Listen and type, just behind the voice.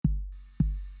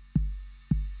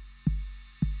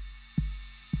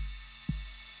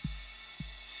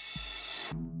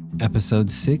Episode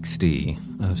 60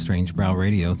 of Strange Brow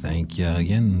Radio. Thank you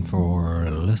again for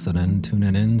listening,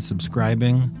 tuning in,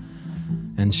 subscribing,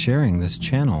 and sharing this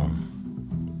channel.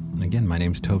 Again, my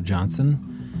name's Tobe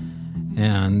Johnson,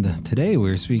 and today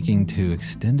we're speaking to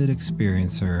extended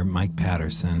experiencer Mike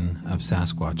Patterson of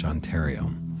Sasquatch,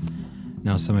 Ontario.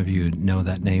 Now, some of you know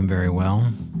that name very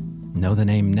well, know the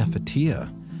name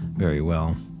Nefertia very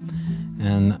well,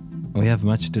 and we have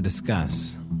much to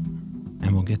discuss,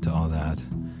 and we'll get to all that.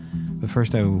 But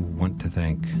first, I want to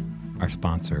thank our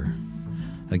sponsor.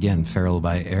 Again, Feral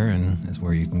by Aaron is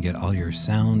where you can get all your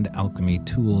sound alchemy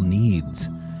tool needs.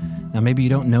 Now, maybe you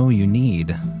don't know you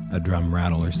need a drum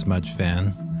rattle or smudge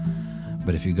fan,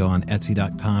 but if you go on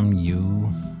Etsy.com,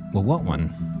 you will want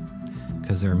one,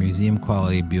 because they're museum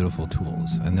quality, beautiful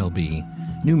tools, and there'll be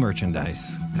new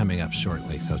merchandise coming up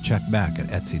shortly. So check back at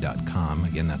Etsy.com.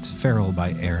 Again, that's Feral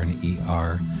by Aaron,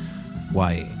 Eryn.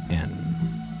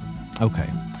 Okay.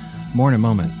 More in a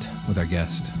moment with our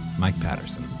guest, Mike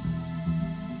Patterson.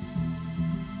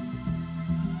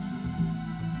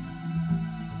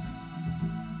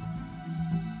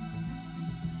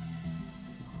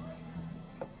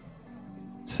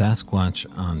 Sasquatch,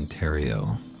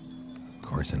 Ontario. Of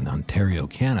course, in Ontario,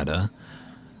 Canada,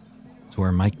 is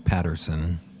where Mike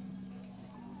Patterson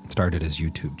started his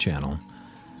YouTube channel.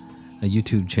 A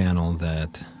YouTube channel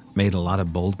that made a lot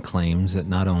of bold claims that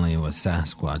not only was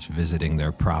Sasquatch visiting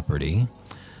their property,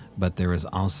 but there was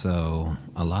also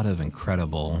a lot of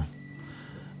incredible,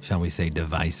 shall we say,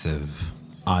 divisive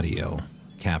audio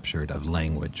captured of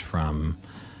language from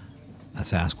a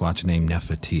Sasquatch named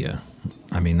Nefertia.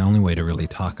 I mean, the only way to really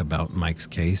talk about Mike's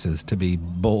case is to be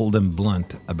bold and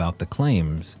blunt about the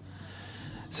claims.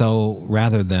 So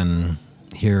rather than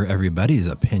hear everybody's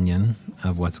opinion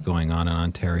of what's going on in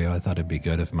Ontario, I thought it'd be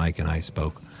good if Mike and I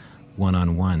spoke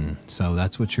one-on-one. So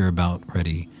that's what you're about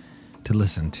ready to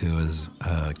listen to, is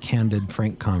a candid,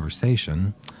 frank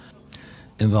conversation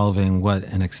involving what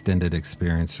an extended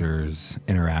experiencer's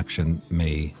interaction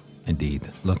may indeed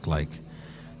look like.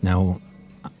 Now,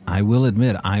 I will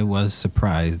admit I was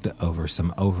surprised over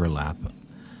some overlap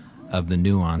of the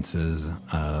nuances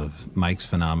of Mike's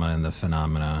phenomena and the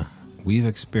phenomena we've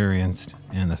experienced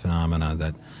and the phenomena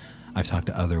that I've talked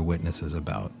to other witnesses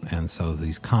about. And so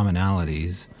these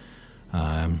commonalities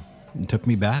took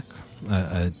me back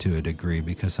to a degree,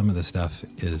 because some of the stuff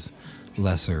is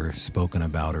lesser spoken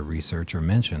about or researched or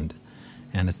mentioned.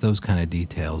 And it's those kind of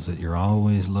details that you're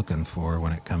always looking for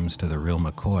when it comes to the real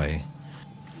McCoy.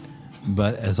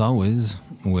 But as always,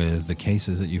 with the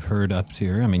cases that you've heard up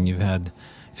here, I mean, you've had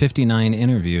 59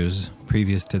 interviews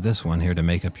previous to this one here to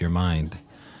make up your mind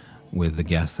with the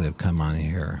guests that have come on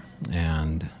here.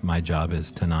 And my job is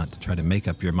to not try to make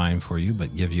up your mind for you,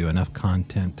 but give you enough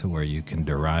content to where you can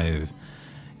derive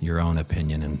your own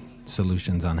opinion and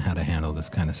solutions on how to handle this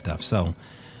kind of stuff. So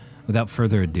without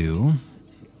further ado,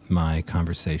 my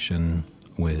conversation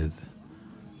with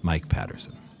Mike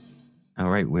Patterson. All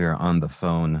right, we're on the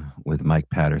phone with Mike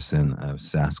Patterson of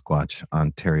Sasquatch,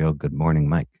 Ontario. Good morning,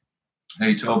 Mike.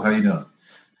 Hey, Tobe, how you doing?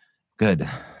 Good.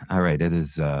 All right, it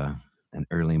is an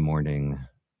early morning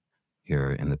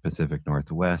here in the Pacific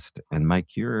Northwest. And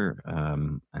Mike, you're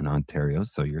in Ontario,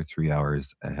 so you're 3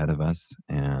 hours ahead of us,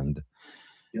 and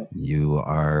Yep. You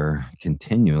are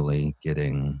continually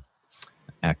getting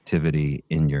activity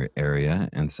in your area.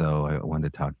 And so I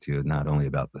wanted to talk to you not only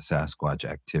about the Sasquatch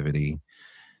activity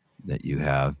that you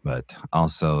have, but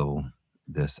also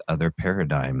this other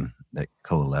paradigm that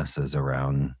coalesces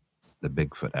around the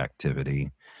Bigfoot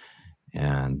activity.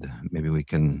 And maybe we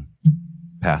can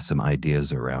pass some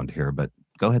ideas around here, but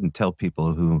go ahead and tell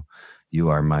people who you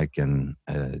are, Mike, and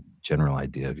a general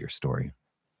idea of your story.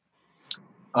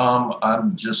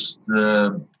 I'm just,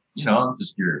 I'm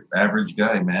just your average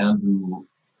guy, man, who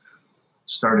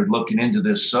started looking into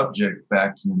this subject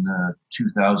back in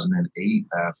 2008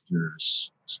 after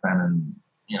spending,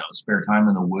 spare time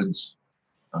in the woods,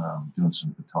 doing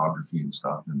some photography and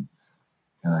stuff. And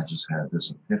I just had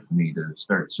this epiphany to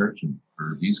start searching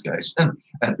for these guys. And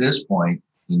at this point,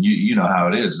 and you know how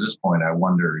it is, at this point, I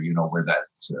wonder, where that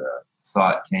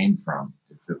thought came from,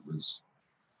 if it was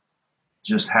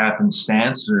just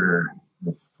happenstance or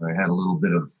if I had a little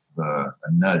bit of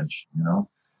a nudge,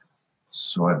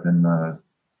 So I've been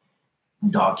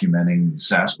documenting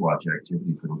Sasquatch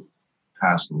activity for the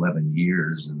past 11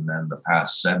 years, and then the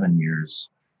past 7 years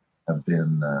have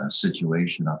been a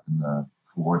situation up in the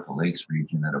Kawartha Lakes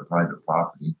region at a private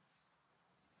property.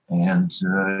 And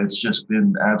it's just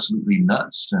been absolutely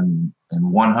nuts. And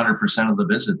 100% of the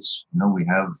visits, we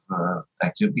have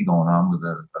activity going on with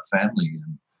a family.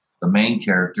 And the main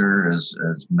character, as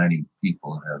many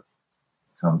people have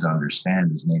come to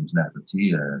understand. His name's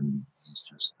Nefertia, and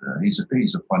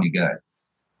he's a funny guy.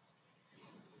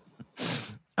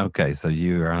 Okay, so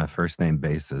you are on a first name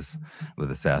basis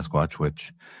with a Sasquatch,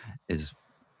 which is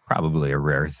probably a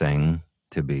rare thing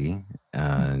to be.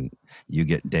 You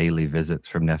get daily visits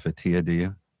from Nefertia, do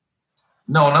you?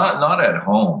 No, not at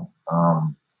home.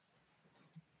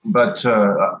 But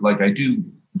like I do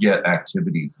get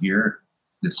activity here.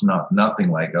 It's nothing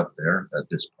like up there at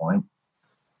this point.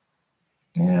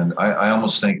 And I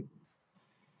almost think,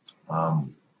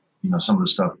 some of the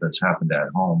stuff that's happened at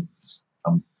home,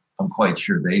 I'm I'm quite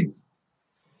sure they've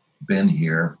been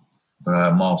here, but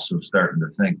I'm also starting to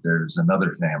think there's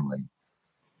another family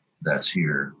that's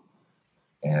here,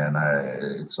 and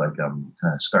it's like I'm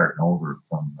kind of starting over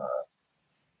from,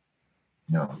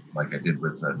 like I did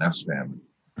with Neff's family.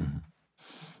 Mm-hmm.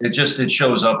 It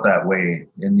shows up that way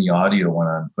in the audio when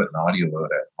I'm putting audio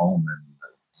out at home, and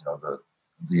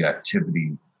the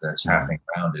activity that's happening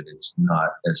around it. It's not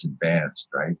as advanced,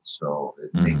 right? So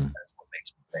that's what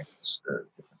makes me think it's a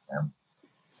different family.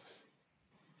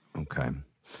 Okay,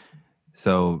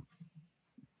 so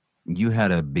you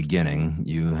had a beginning,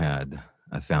 you had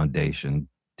a foundation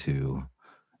to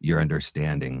your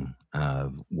understanding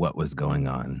of what was going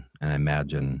on, and I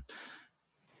imagine,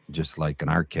 just like in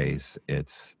our case,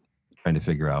 it's trying to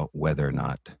figure out whether or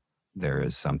not there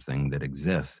is something that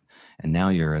exists. And now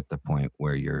you're at the point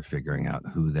where you're figuring out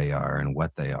who they are and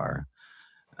what they are.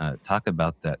 Talk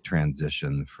about that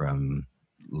transition from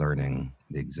learning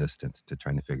the existence to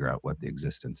trying to figure out what the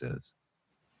existence is.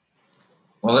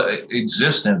 Well,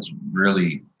 existence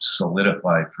really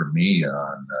solidified for me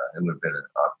on, it would have been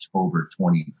October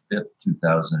 25th,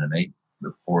 2008,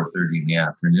 at 4:30 in the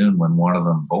afternoon, when one of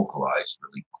them vocalized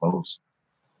really close.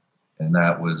 And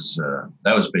that was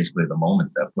basically the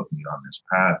moment that put me on this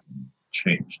path and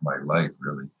changed my life,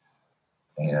 really.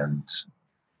 And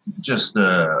just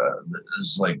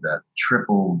it's like that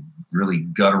triple, really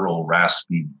guttural,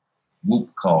 raspy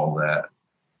whoop call that,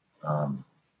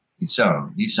 he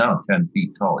sounded 10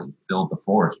 feet tall. He filled the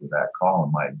forest with that call,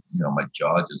 and my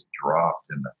jaw just dropped.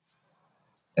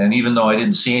 And even though I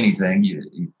didn't see anything,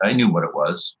 I knew what it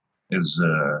was. It was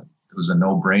a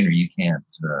no-brainer. You can't.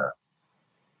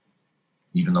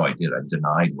 Even though I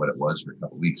denied what it was for a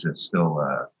couple of weeks. It's still,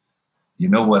 you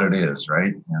know what it is,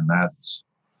 right? And that's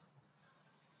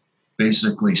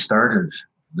basically started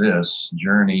this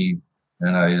journey.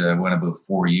 And I went about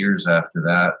 4 years after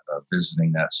that,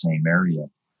 visiting that same area,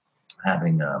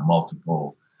 having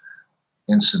multiple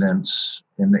incidents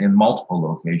in multiple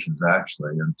locations,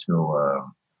 actually,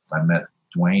 until I met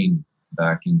Dwayne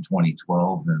back in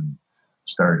 2012 and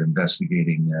started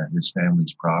investigating his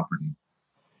family's property.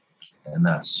 And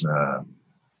that's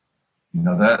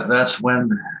that's when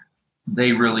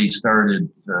they really started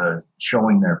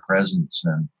showing their presence.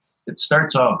 And it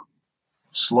starts off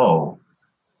slow,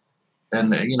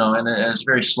 and and it's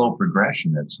very slow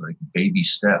progression. It's like baby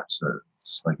steps.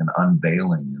 It's like an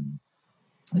unveiling, and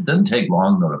it doesn't take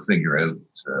long though to figure out,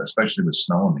 especially with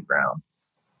snow on the ground,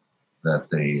 that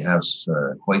they have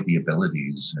quite the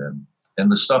abilities.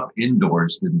 And the stuff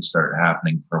indoors didn't start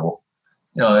happening for,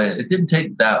 it didn't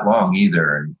take that long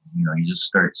either. And you just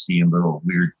start seeing little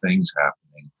weird things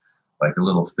happening, like a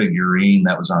little figurine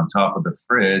that was on top of the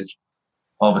fridge.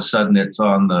 All of a sudden, it's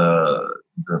on the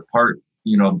part,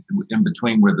 in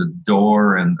between where the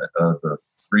door and the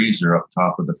freezer up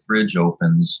top of the fridge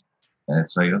opens. And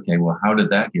it's like, okay, well, how did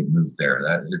that get moved there?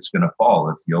 That it's going to fall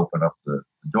if you open up the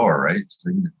door, right?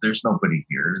 So there's nobody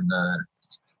here, and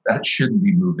that shouldn't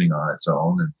be moving on its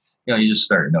own. And you just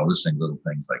start noticing little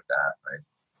things like that, right?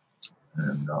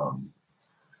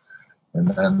 And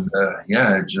then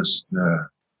it just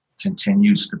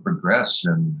continues to progress.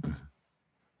 And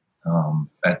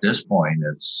at this point,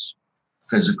 it's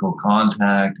physical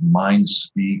contact, mind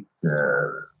speak.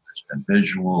 There's been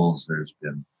visuals. There's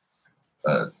been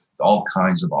all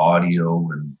kinds of audio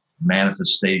and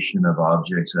manifestation of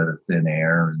objects out of thin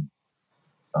air, and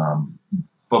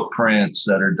footprints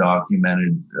that are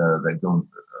documented that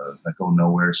go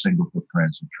nowhere, single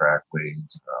footprints and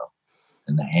trackways,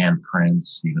 and the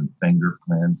handprints, even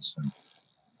fingerprints, and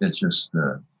it's just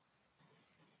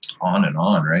on and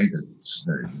on, right? It's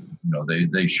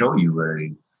they show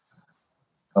you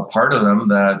a part of them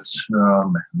that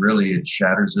really it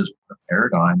shatters this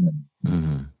paradigm.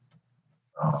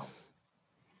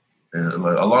 And a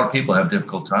lot of people have a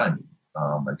difficult time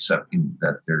accepting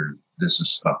that this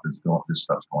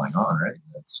stuff's going on, right?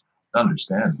 It's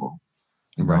understandable.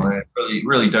 Right. It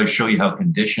really does show you how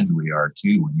conditioned we are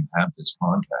too when you have this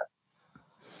contact.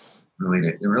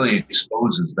 It really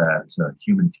exposes that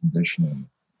human conditioning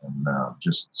and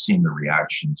just seeing the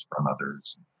reactions from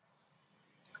others.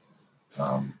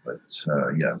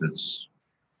 Yeah, it's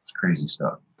crazy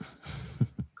stuff.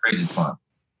 Crazy fun.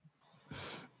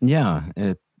 Yeah,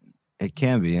 it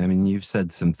can be. I mean, you've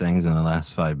said some things in the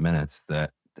last 5 minutes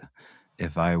that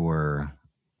if I were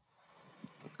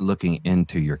looking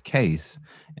into your case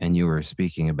and you were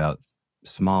speaking about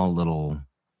small little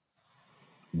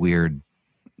weird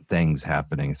things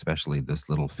happening, especially this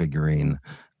little figurine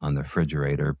on the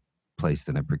refrigerator placed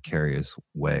in a precarious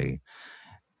way.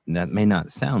 And that may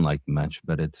not sound like much,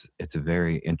 but it's a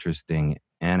very interesting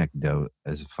anecdote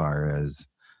as far as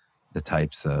the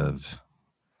types of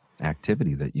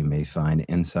activity that you may find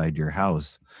inside your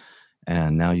house.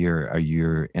 And now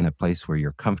you're in a place where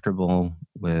you're comfortable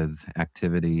with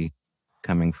activity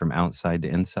coming from outside to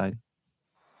inside.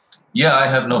 Yeah, I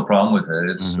have no problem with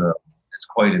it. Mm-hmm. It's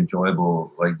quite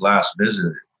enjoyable. Like last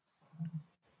visit,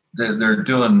 they're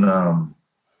doing.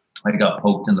 I got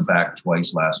poked in the back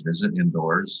twice last visit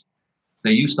indoors.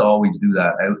 They used to always do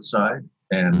that outside,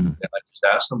 and I just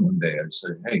asked them one day. I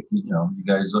said, "Hey, you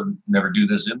guys never do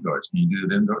this indoors. Can you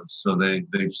do it indoors?" So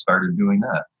they've started doing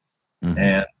that, Mm-hmm.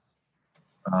 and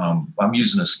I'm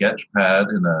using a sketch pad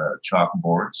and a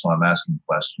chalkboard, so I'm asking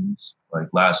questions. Like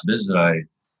last visit,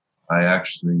 I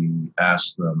actually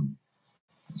asked them.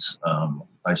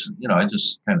 I said, I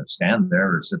just kind of stand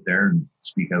there or sit there and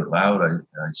speak out loud.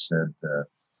 I said,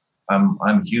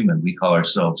 I'm human. We call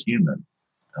ourselves human.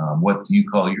 What do you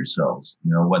call yourselves?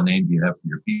 What name do you have for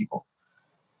your people?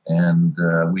 And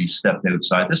we stepped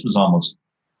outside. This was almost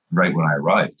right when I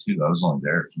arrived, too. I was only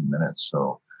there a few minutes.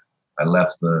 So I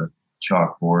left the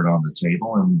chalkboard on the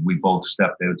table and we both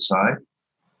stepped outside,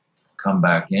 come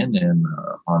back in, and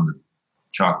on the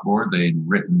chalkboard, they'd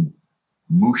written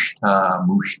Mushta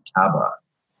Mushtaba.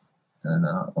 And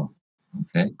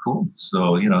okay, cool.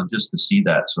 So, just to see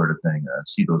that sort of thing,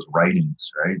 see those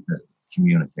writings, right? The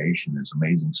communication is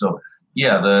amazing. So,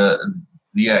 yeah,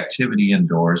 the activity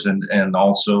indoors, and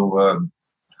also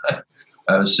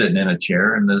I was sitting in a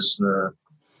chair and this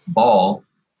ball,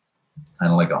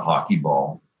 kind of like a hockey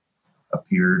ball,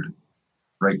 appeared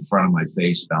right in front of my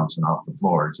face, bouncing off the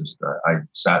floor. Just I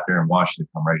sat there and watched it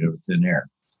come right out of thin air.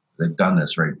 They've done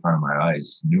this right in front of my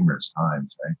eyes numerous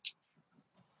times, right?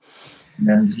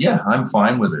 And yeah, I'm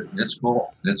fine with it. It's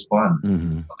cool. It's fun.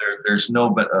 Mm-hmm. There's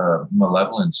no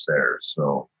malevolence there.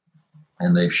 So,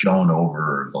 and they've shown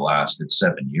over the last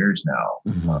 7 years now.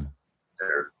 Mm-hmm.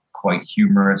 They're quite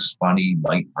humorous, funny,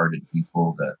 lighthearted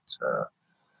people that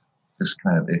just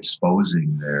kind of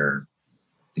exposing their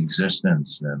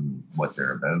existence and what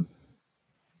they're about.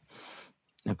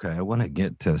 Okay, I want to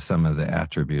get to some of the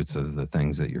attributes of the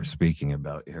things that you're speaking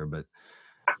about here, but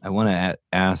I want to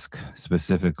ask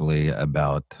specifically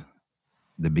about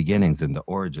the beginnings and the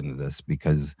origin of this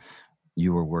because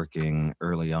you were working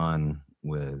early on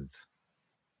with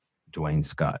Dwayne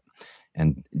Scott.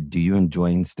 And do you and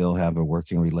Dwayne still have a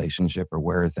working relationship, or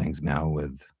where are things now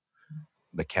with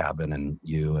the cabin and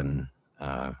you and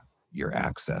your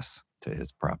access to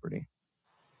his property?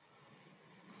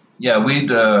 Yeah, we'd,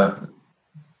 like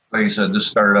I said, this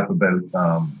started up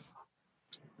about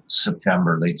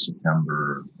September, late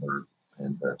September, or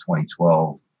in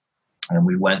 2012. And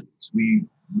we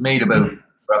made about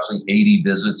roughly 80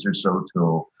 visits or so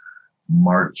till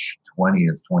March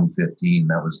 20th, 2015.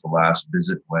 That was the last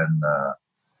visit when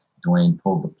Dwayne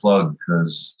pulled the plug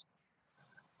because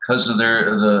of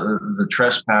the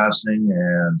trespassing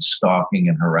and stalking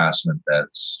and harassment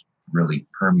that's really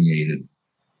permeated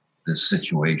this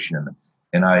situation.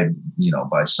 And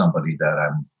by somebody that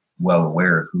I'm well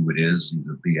aware of who it is, he's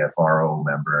a BFRO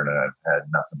member, and I've had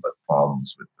nothing but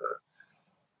problems with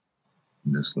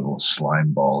this little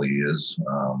slime ball he is.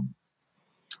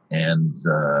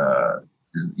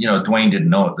 Dwayne didn't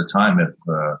know at the time if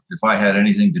I had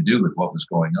anything to do with what was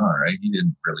going on, right? He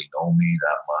didn't really know me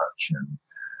that much, and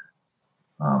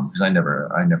because I never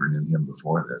knew him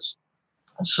before this.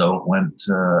 So it went,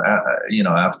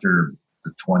 after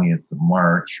the 20th of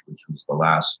March, which was the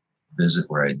last visit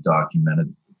where I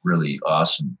documented really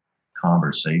awesome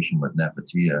conversation with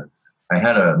Nefertia. I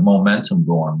had a momentum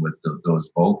going with those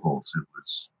vocals. It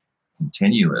was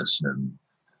continuous, and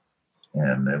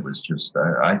it was just,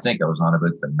 I think I was on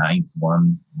about the ninth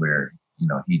one where,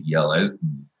 he'd yell out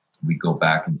and we'd go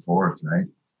back and forth, right?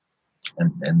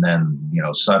 And then,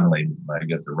 suddenly I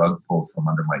get the rug pulled from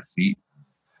under my feet.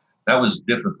 That was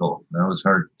difficult. That was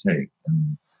hard to take.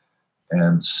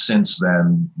 And since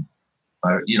then,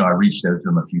 I reached out to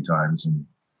him a few times, and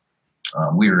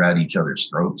we were at each other's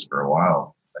throats for a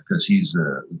while because he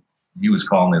was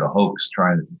calling it a hoax.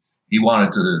 He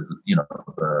wanted to,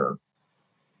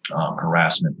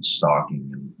 harassment and stalking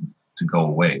and to go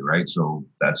away, right? So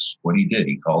that's what he did.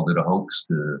 He called it a hoax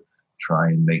to try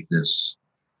and make this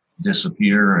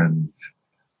disappear, and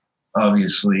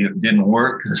obviously it didn't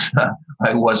work because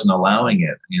I wasn't allowing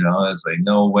it. You know, I was like,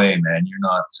 no way, man, you're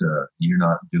not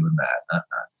doing that.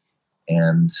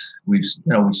 And we've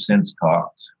since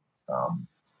talked.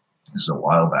 This is a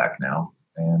while back now,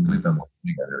 and we've been working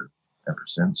together ever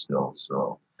since still.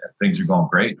 So things are going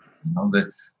great. You know,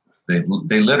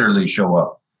 they literally show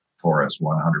up for us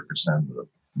 100% of the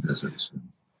visits.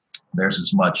 There's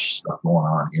as much stuff going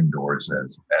on indoors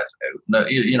as out.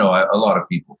 You know, a lot of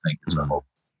people think it's a hoax.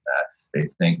 That they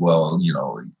think, well, you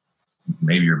know,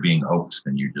 maybe you're being hoaxed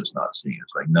and you're just not seeing it.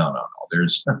 It's like, no.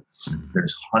 There's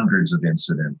hundreds of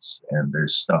incidents, and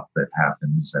there's stuff that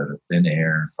happens out of thin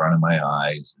air in front of my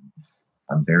eyes. And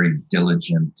I'm very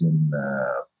diligent in,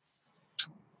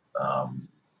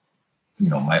 you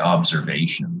know, my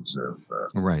observations of.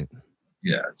 Right.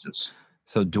 Yeah, just.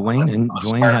 So Dwayne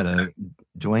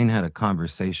had a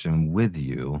conversation with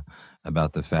you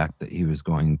about the fact that he was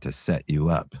going to set you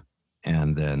up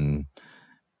and then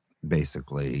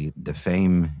basically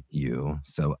defame you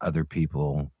so other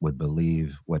people would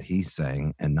believe what he's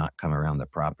saying and not come around the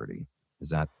property. Is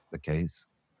that the case?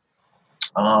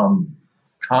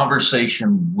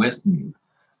 Conversation with me.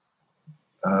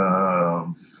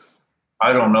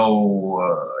 I don't know.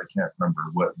 I can't remember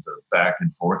what the back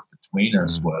and forth between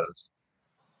us was.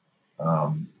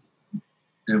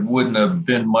 It wouldn't have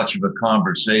been much of a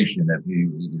conversation if he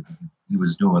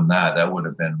was doing that. That would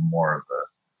have been more of a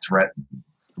threat.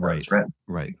 Right.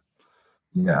 Right.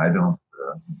 Yeah, I don't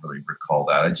really recall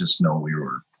that. I just know we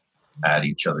were at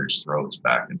each other's throats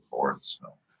back and forth.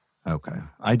 So. Okay.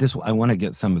 I want to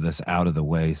get some of this out of the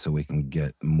way so we can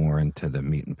get more into the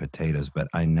meat and potatoes, but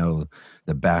I know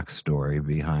the backstory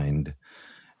behind,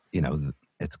 you know,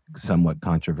 it's somewhat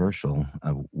controversial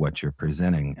of what you're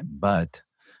presenting, but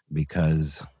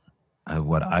because of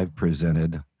what I've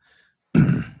presented,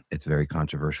 it's very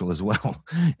controversial as well.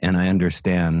 And I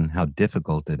understand how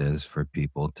difficult it is for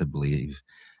people to believe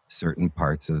certain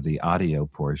parts of the audio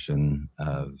portion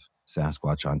of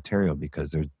Sasquatch Ontario,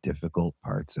 because there's difficult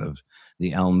parts of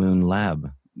the El Moon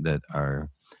Lab that are,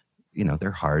 you know,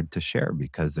 they're hard to share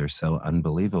because they're so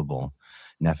unbelievable.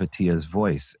 Nefatia's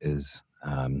voice is,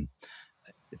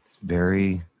 it's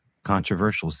very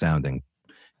controversial sounding.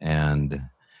 And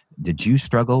did you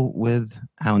struggle with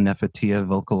how Nefatia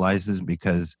vocalizes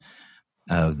because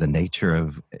of the nature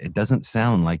of, it doesn't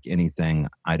sound like anything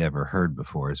I'd ever heard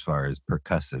before as far as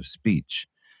percussive speech.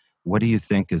 What do you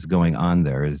think is going on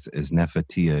there? Is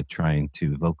Nefatia trying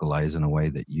to vocalize in a way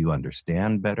that you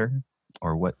understand better?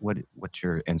 Or what's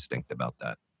your instinct about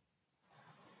that?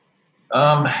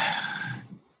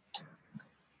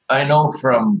 I know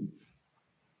from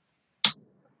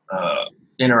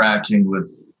interacting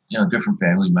with, you know, different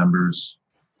family members.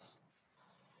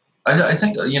 I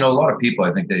think, you know, a lot of people,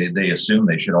 I think they assume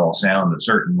they should all sound a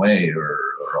certain way or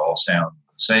all sound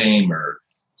the same, or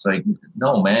it's like,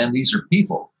 no, man, these are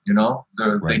people, you know,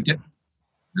 they differ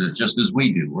just as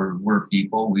we do. We're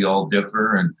people, we all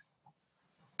differ. And,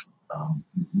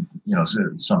 you know,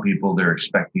 so some people, they're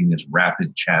expecting this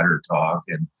rapid chatter talk,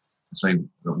 and it's like,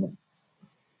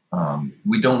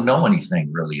 we don't know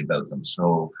anything really about them.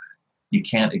 So you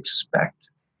can't expect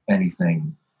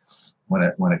anything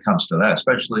when it comes to that,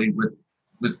 especially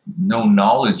with no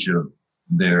knowledge of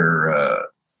their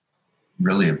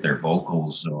really of their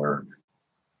vocals or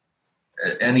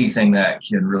anything that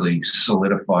can really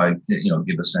solidify, you know,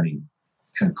 give us any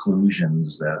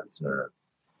conclusions that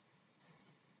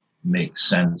make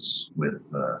sense with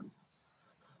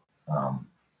how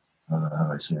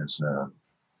do I say this?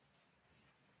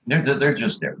 They're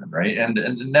just different, right? And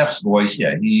Neff's voice,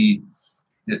 yeah, he's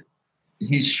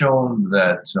shown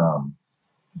that.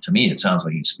 To me, it sounds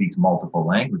like he speaks multiple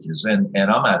languages, and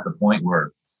I'm at the point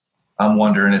where I'm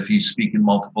wondering if he's speaking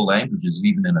multiple languages,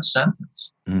 even in a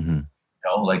sentence. Mm-hmm. You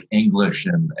know, like English,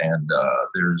 and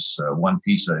there's one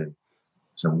piece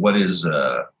so what is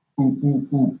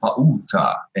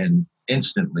pauta, and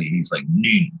instantly he's like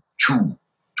ni chu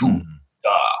tu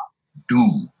da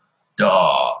do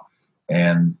da,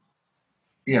 and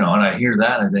you know, and I hear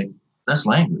that and I think that's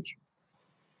language.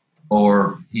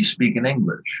 Or he's speaking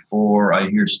English, or I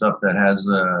hear stuff that has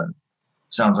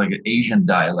sounds like an Asian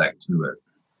dialect to it,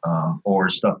 or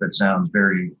stuff that sounds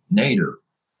very native.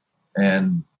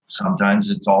 And sometimes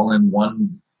it's all in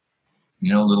one,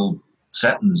 you know, little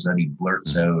sentence that he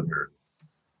blurts out.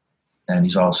 And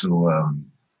he's also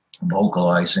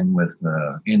vocalizing with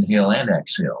inhale and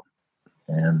exhale.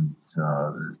 And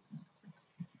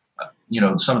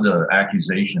some of the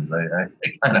accusations, I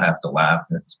kind of have to laugh.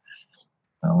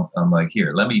 I'm like,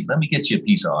 here, let me get you a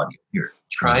piece of audio. Here,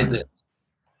 try this.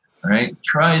 All right,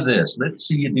 try this. Let's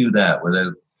see you do that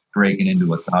without breaking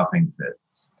into a coughing fit.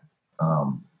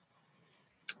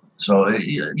 So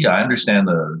yeah, I understand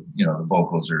the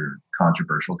vocals are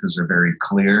controversial because they're very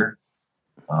clear.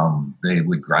 They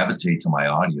would gravitate to my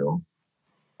audio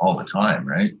all the time,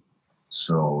 right?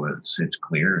 So it's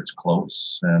clear, it's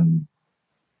close, and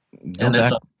Go it's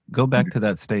back go back to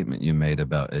that statement you made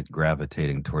about it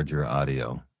gravitating towards your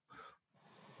audio.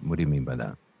 What do you mean by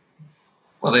that?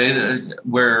 well,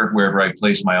 wherever I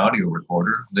place my audio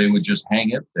recorder, they would just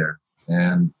hang it there,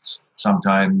 and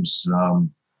sometimes,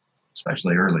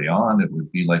 especially early on, it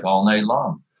would be like all night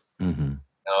long. Mm-hmm.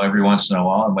 Every once in a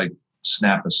while, I might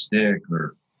snap a stick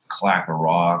or clack a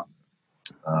rock.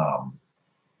 Um,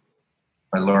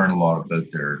 I learn a lot about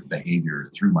their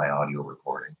behavior through my audio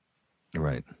recording,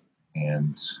 Right.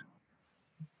 and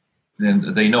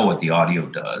then they know what the audio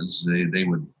does. They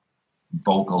would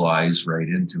vocalize right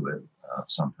into it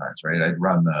sometimes, right? I'd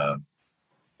run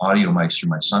audio mics through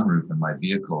my sunroof in my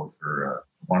vehicle for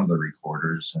one of the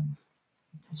recorders, and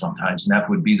sometimes Neff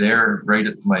would be there right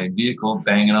at my vehicle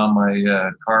banging on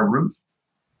my car roof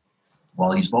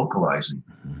while he's vocalizing.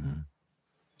 Mm-hmm.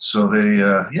 So they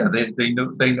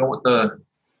know what the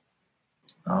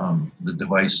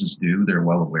devices do. They're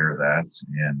well aware of that,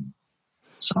 and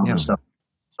some of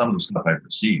the stuff I've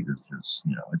received is just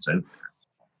it's out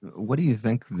there. What do you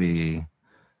think the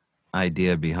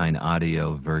idea behind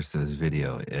audio versus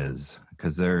video is?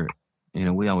 Because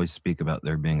we always speak about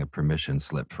there being a permission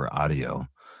slip for audio,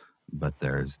 but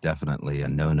there's definitely a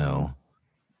no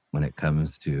when it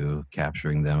comes to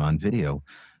capturing them on video.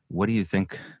 What do you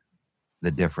think the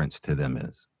difference to them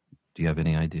is? Do you have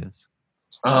any ideas?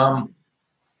 I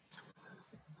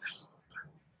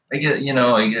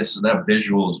guess that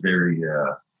visual is very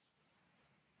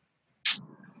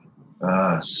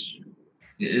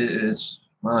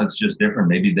it's just different.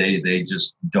 Maybe they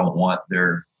just don't want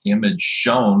their image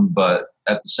shown, but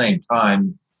at the same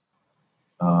time,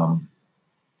 I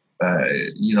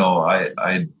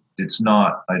it's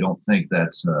not. I don't think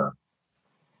that's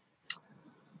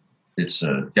it's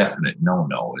a definite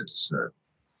no. It's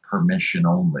permission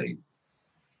only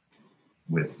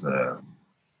with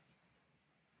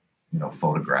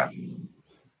photographing.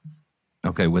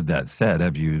 Okay, with that said,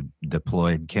 have you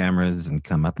deployed cameras and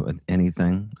come up with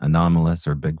anything anomalous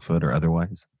or Bigfoot or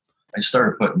otherwise? I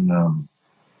started putting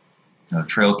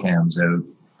trail cams out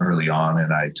early on,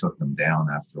 and I took them down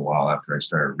after a while after I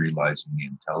started realizing the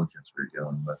intelligence we were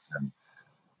dealing with. And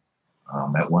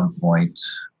at one point,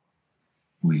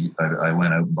 I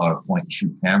went out and bought a point and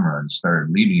shoot camera and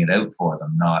started leaving it out for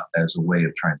them, not as a way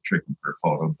of trying to trick them for a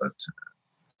photo, but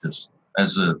just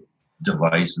as a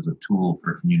device, as a tool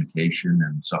for communication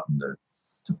and something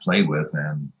to play with.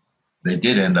 And they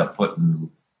did end up putting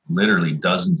literally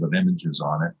dozens of images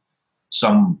on it,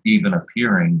 some even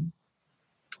appearing.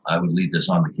 I would leave this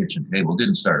on the kitchen table. It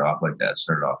didn't start off like that. It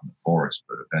started off in the forest,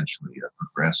 but eventually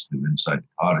progressed to inside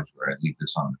the cottage where I'd leave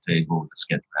this on the table with the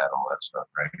sketch pad, all that stuff,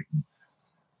 right?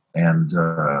 And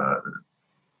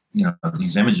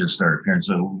these images started appearing.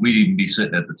 So we'd even be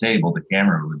sitting at the table. The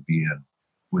camera would be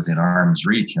within arm's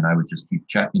reach, and I would just keep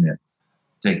checking it,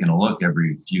 taking a look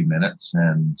every few minutes,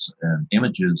 and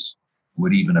images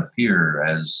would even appear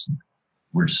as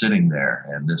we're sitting there.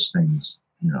 And this thing's,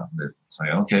 it's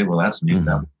like, okay, well, that's new.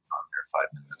 That was on there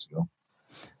 5 minutes ago.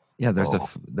 Yeah,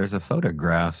 there's a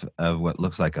photograph of what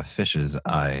looks like a fish's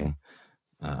eye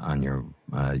on your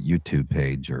YouTube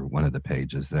page or one of the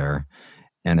pages there.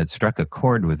 And it struck a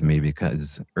chord with me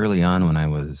because early on when I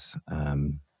was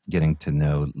getting to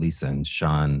know Lisa and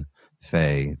Sean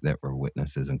Fay that were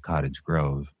witnesses in Cottage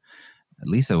Grove,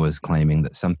 Lisa was claiming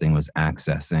that something was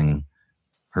accessing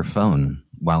her phone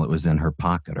while it was in her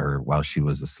pocket or while she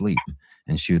was asleep.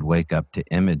 And she would wake up to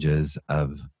images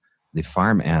of the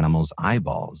farm animals'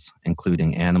 eyeballs,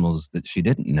 including animals that she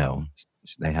didn't know.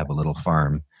 They have a little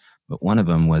farm, but one of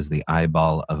them was the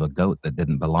eyeball of a goat that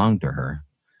didn't belong to her.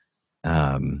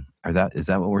 Is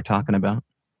that what we're talking about?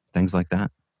 Things like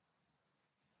that?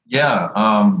 Yeah.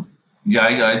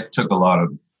 I took a lot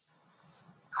of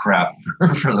crap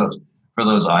for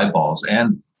those eyeballs,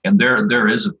 and there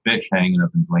is a fish hanging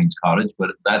up in Dwayne's cottage,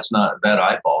 but that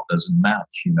eyeball doesn't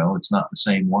match. It's not the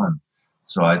same one.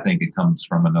 So I think it comes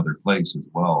from another place as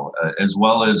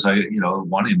well as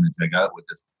one image I got with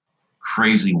this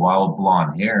crazy wild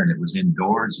blonde hair, and it was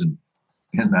indoors. And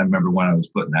I remember when I was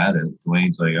putting that in,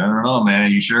 Dwayne's like, I don't know,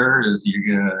 man, you sure?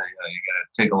 You're gonna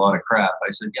take a lot of crap.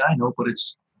 I said, yeah, I know, but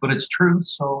it's truth.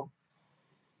 So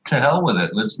to hell with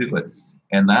it. Let's do it.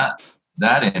 And that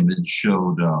that image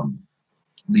showed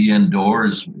the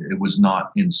indoors. It was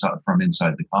not inside from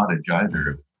inside the cottage either.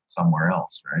 It Mhm. was somewhere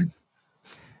else, right?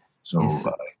 So Yes,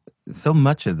 so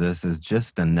much of this is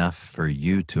just enough for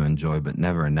you to enjoy, but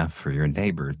never enough for your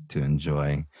neighbor to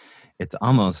enjoy. It's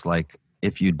almost like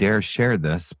if you dare share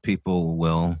this, people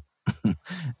will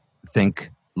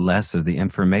think less of the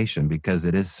information because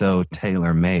it is so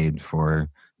tailor made for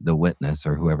the witness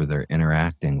or whoever they're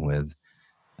interacting with.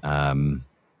 Um,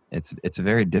 it's a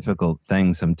very difficult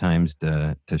thing sometimes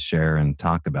to share and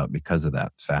talk about because of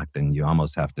that fact, and you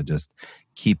almost have to just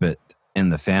keep it in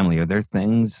the family. Are there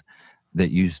things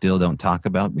that you still don't talk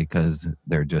about because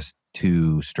they're just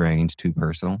too strange, too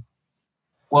personal?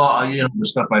 well, the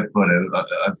stuff I put out,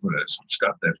 I put out some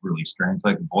stuff that's really strange,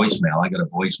 like voicemail. I got a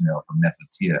voicemail from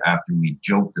Nefertia after we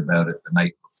joked about it the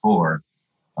night before,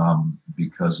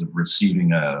 because of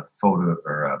receiving a photo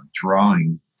or a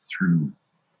drawing through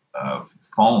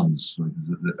phones.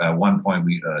 At one point,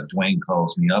 we Dwayne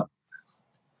calls me up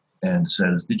and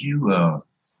says, "Did you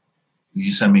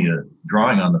send me a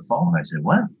drawing on the phone?" I said,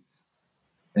 "What?"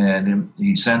 And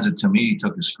he sends it to me. He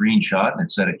took a screenshot and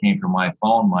it said it came from my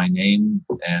phone, my name.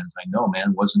 And it's like, no,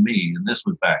 man, it wasn't me. And this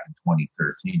was back in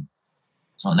 2013.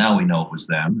 So now we know it was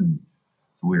them. And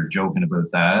we were joking about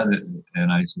that.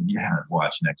 And I said, yeah,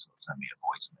 watch next. Send me a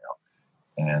voicemail.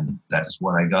 And that's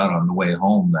what I got on the way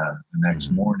home the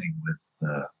next Mhm. morning with,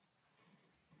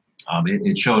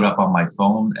 it showed up on my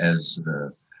phone as,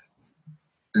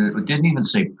 it didn't even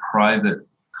say private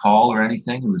call or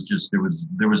anything. It was just there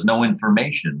was no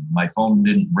information. My phone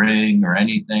didn't ring or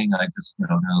anything. I just kind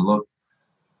of looked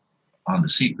on the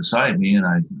seat beside me and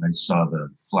I saw the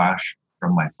flash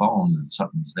from my phone and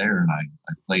something was there and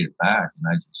I played it back and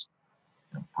I just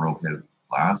broke out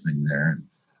laughing there.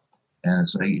 And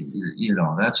it's like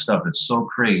that stuff is so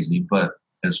crazy. But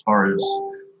as far as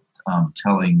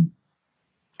telling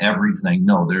everything,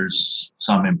 no, there's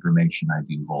some information I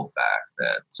do hold back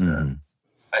that. Mhm.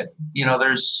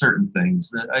 There's certain things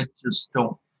that I just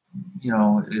don't,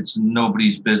 it's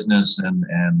nobody's business,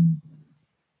 and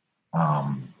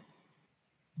um,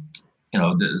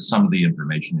 some of the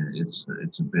information, it's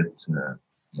a bit,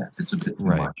 yeah, it's a bit too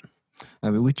Right. much. I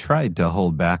mean, we tried to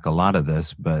hold back a lot of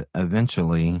this, but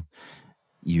eventually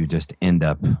you just end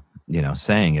up,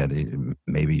 saying it.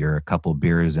 Maybe you're a couple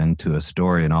beers into a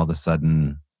story and all of a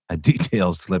sudden a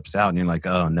detail slips out and you're like,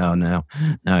 oh, no, no.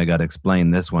 Now I got to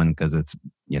explain this one because it's,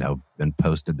 been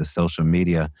posted to social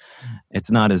media.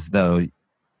 It's not as though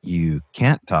you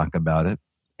can't talk about it.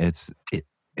 It's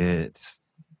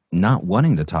not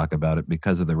wanting to talk about it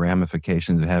because of the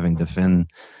ramifications of having to defend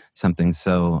something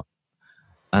so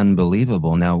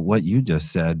unbelievable. Now, what you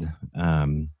just said,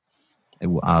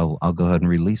 I'll go ahead and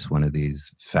release one of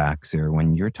these facts here.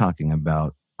 When you're talking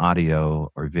about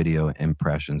audio or video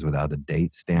impressions without a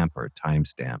date stamp or a time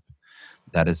stamp,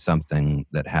 that is something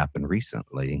that happened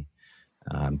recently.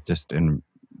 Just in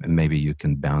and maybe you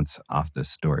can bounce off this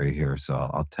story here, so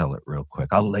I'll tell it real quick.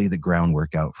 I'll lay the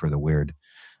groundwork out for the weird.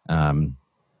 Um,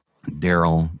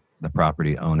 Daryl, the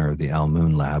property owner of the Al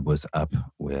Moon Lab, was up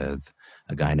with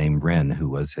a guy named Ren, who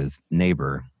was his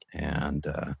neighbor. And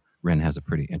Ren has a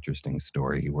pretty interesting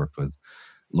story. He worked with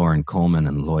Lauren Coleman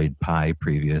and Lloyd Pye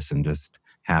previous and just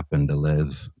happened to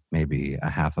live maybe a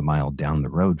half a mile down the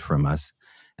road from us.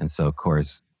 And so, of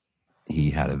course,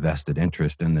 he had a vested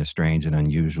interest in this strange and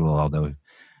unusual, although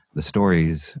the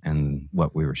stories and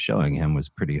what we were showing him was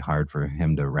pretty hard for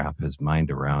him to wrap his mind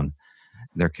around.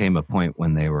 There came a point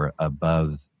when they were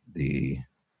above the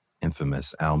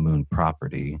infamous Al Moon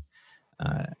property,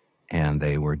 uh, and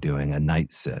they were doing a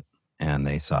night sit, and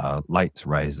they saw lights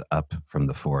rise up from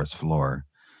the forest floor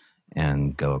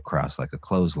and go across like a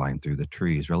clothesline through the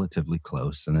trees, relatively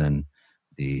close, and then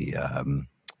the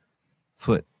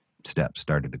footsteps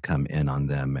started to come in on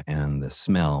them, and the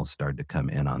smell started to come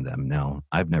in on them. Now,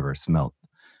 I've never smelt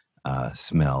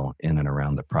smell in and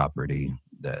around the property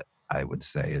that I would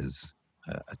say is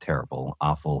a terrible,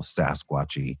 awful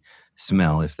Sasquatchy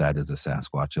smell, if that is a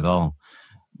Sasquatch at all.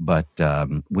 But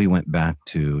we went back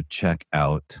to check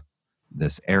out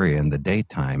this area in the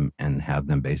daytime and have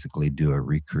them basically do a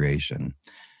recreation.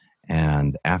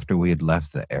 And after we had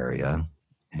left the area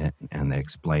and they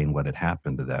explained what had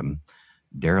happened to them,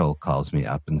 Daryl calls me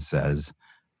up and says,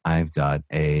 I've got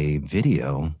a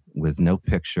video with no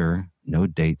picture, no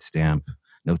date stamp,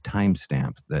 no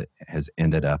timestamp that has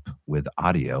ended up with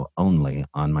audio only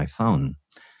on my phone.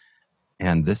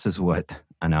 And this is what,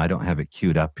 I know I don't have it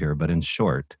queued up here, but in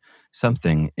short,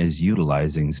 something is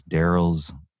utilizing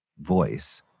Daryl's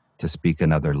voice to speak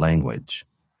another language.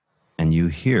 And you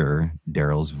hear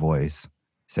Daryl's voice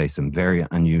say some very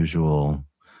unusual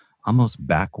almost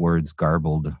backwards,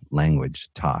 garbled language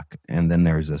talk. And then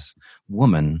there's this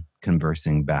woman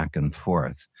conversing back and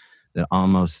forth that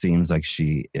almost seems like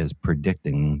she is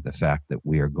predicting the fact that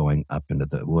we are going up into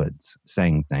the woods,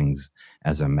 saying things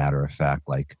as a matter of fact,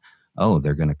 like, oh,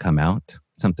 they're going to come out,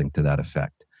 something to that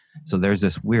effect. So there's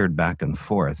this weird back and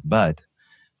forth. But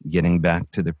getting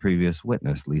back to the previous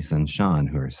witness, Lisa and Sean,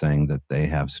 who are saying that they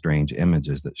have strange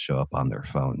images that show up on their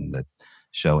phone that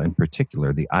show, in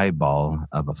particular, the eyeball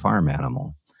of a farm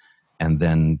animal, and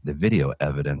then the video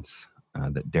evidence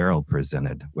that Daryl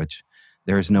presented, which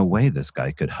there is no way this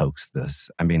guy could hoax this.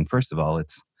 I mean, first of all,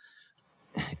 it's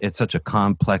such a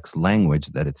complex language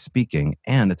that it's speaking,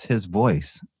 and it's his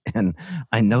voice. And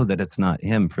I know that it's not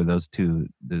him for those two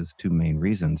main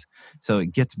reasons. So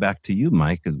it gets back to you,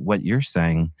 Mike. What you're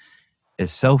saying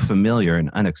is so familiar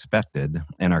and unexpected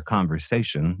in our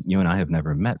conversation. You and I have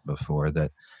never met before.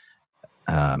 That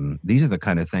these are the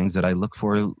kind of things that I look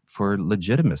for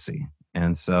legitimacy.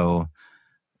 And so,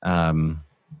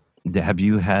 have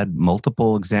you had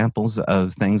multiple examples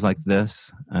of things like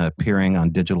this appearing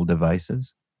on digital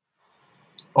devices?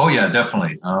 Oh yeah,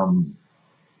 definitely.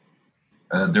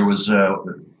 There was,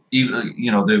 even,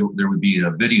 there would be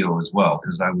a video as well,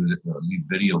 because I would leave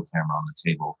video camera on the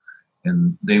table,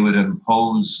 and they would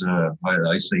impose.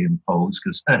 I say impose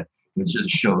because it just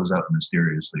shows up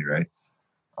mysteriously, right?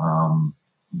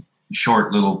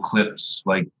 Short little clips,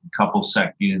 like a couple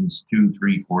seconds, 2,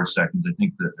 3, 4 seconds. I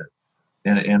think that,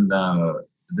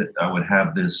 that I would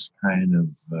have this kind of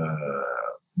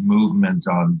movement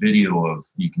on video of,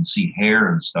 you can see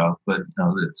hair and stuff, but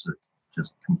no, it's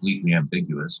just completely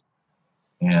ambiguous.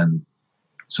 And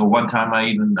so one time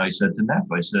I said to Neff,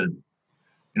 I said,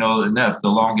 Neff, the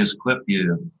longest clip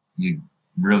you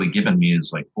really given me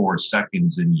is like 4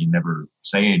 seconds, and you never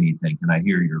say anything. Can I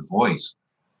hear your voice?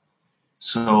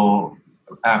 So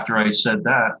after I said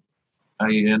that,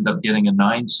 I end up getting a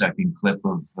 9-second clip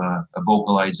of a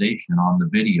vocalization on the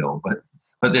video,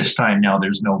 but this time now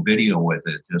there's no video with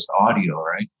it, just audio,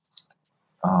 right?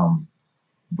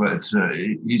 But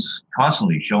he's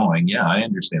constantly showing, yeah, I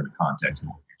understand the context of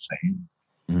what you're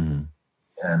saying,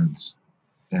 and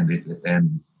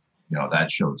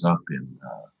that shows up in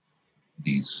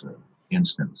these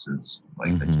instances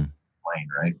like that you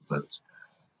explained, right? But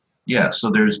yeah, so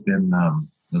there's been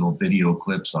little video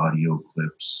clips, audio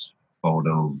clips,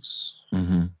 photos,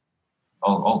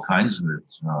 all kinds of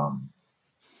it,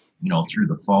 through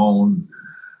the phone,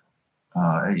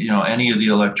 any of the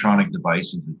electronic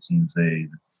devices. It seems they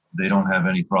don't have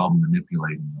any problem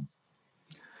manipulating them.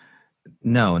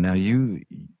 No, now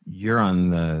you're on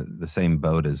the same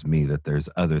boat as me, that there's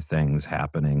other things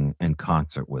happening in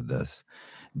concert with this.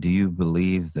 Do you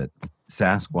believe that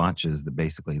Sasquatch is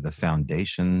basically the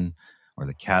foundation or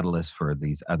the catalyst for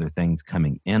these other things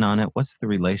coming in on it? What's the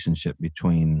relationship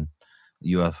between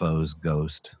UFOs,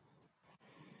 ghost,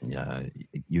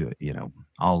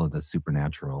 all of the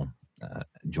supernatural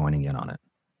joining in on it?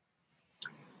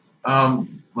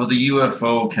 Well, the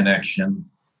UFO connection,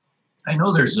 I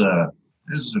know there's a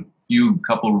few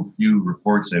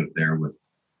reports out there with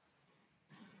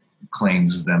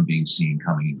claims of them being seen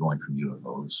coming and going from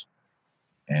UFOs,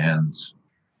 and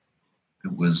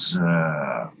it was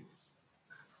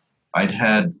I've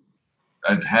had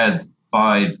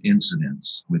 5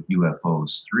 incidents with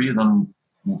UFOs. 3 of them,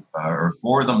 or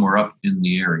 4 of them, were up in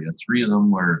the area. 3 of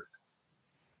them were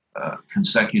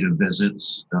consecutive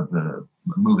visits of the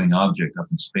moving object up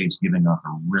in space, giving off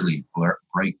a really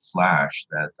bright flash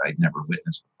that I'd never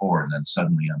witnessed before. And then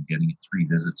suddenly I'm getting 3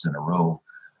 visits in a row,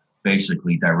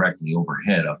 basically directly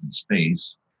overhead up in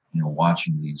space,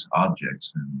 watching these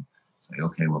objects, and say,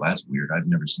 okay, well, that's weird. I've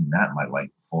never seen that in my life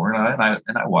before. And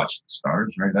I watch the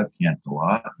stars, right? I've camped a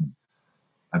lot, and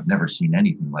I've never seen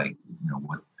anything like,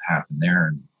 what happened there.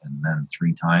 And then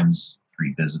 3 times,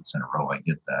 3 visits in a row, I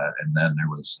get that. And then there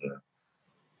was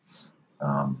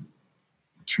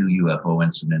 2 UFO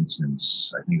incidents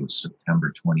since, I think it was September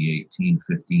 2018,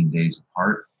 15 days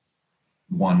apart,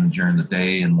 one during the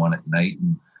day and one at night.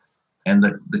 And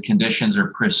the conditions are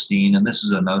pristine. And this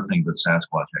is another thing with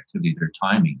Sasquatch activity, their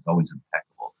timing is always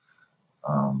impeccable.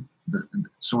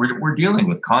 So we're dealing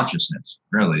with consciousness,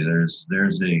 really.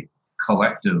 There's a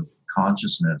collective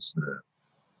consciousness that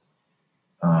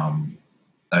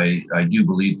I do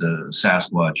believe the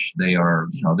Sasquatch,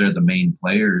 they're the main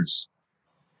players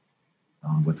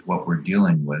with what we're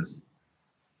dealing with.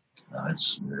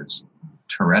 It's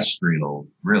terrestrial,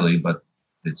 really, but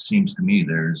it seems to me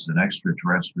there's an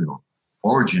extraterrestrial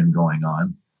origin going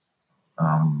on.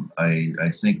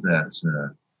 I think that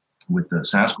with the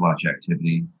Sasquatch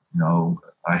activity,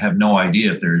 I have no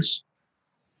idea if there's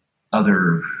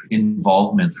other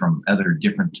involvement from other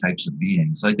different types of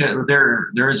beings. Like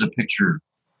there is a picture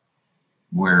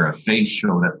where a face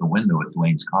showed at the window at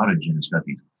Dwayne's cottage, and it's got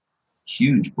these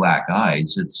huge black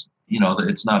eyes. It's,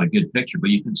 it's not a good picture,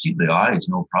 but you can see the eyes,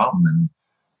 no problem. And,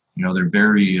 they're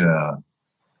very,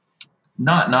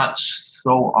 not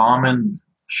so almond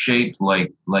shaped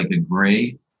like a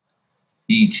gray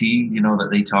ET, that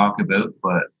they talk about,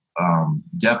 but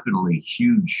definitely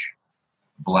huge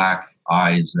black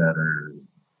eyes that are,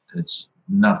 it's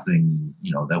nothing,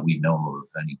 that we know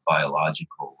of any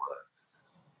biological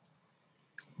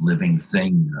living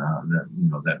thing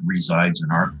that resides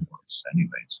in our forests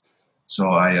anyways.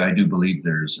 So I do believe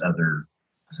there's other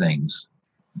things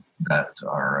that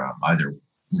are either,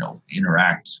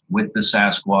 interact with the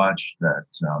Sasquatch that,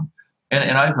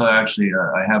 and I've actually,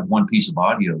 I have one piece of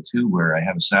audio too, where I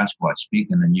have a Sasquatch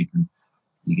speak, and then you can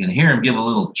hear him give a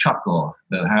little chuckle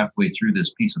about halfway through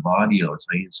this piece of audio. It's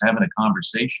like he's having a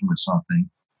conversation with something,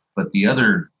 but the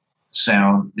other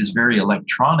sound is very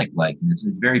electronic like, and it's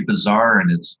very bizarre,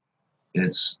 and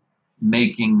it's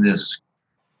making this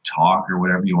talk, or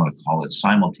whatever you want to call it,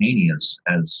 simultaneous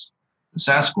as the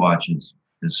Sasquatch is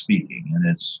speaking, and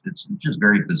it's just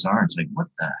very bizarre. It's like, what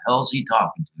the hell is he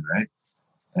talking to, right?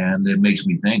 And it makes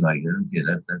me think, like, okay,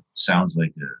 that sounds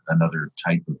like another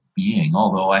type of being,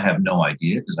 although I have no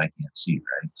idea because I can't see,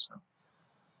 right? So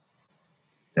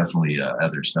definitely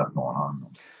other stuff going on.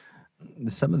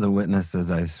 Some of the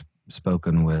witnesses I've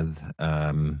spoken with,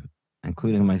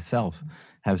 including myself,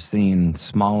 have seen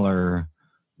smaller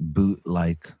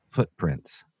boot-like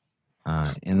footprints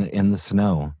in the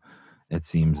snow. It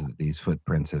seems that these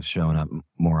footprints have shown up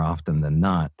more often than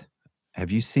not. Have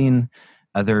you seen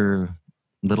other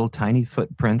little tiny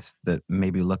footprints that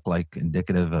maybe look like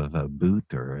indicative of a boot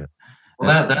or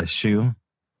a shoe?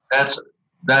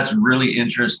 That's really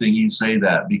interesting you say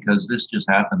that, because this just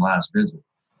happened last visit.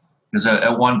 Because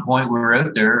at one point we were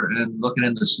out there and looking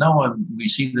in the snow, and we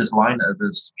see this line of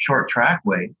this short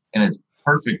trackway, and it's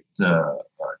perfect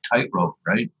tightrope,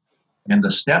 right? And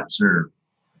the steps are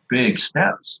big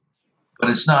steps, but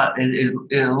it's not.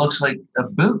 It looks like a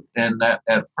boot. And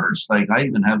at first, like, I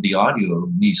even have the audio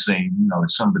of me saying,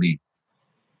 is somebody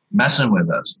messing with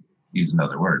us? Use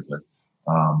another word, but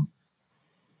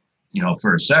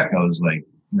for a sec, I was like,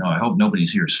 I hope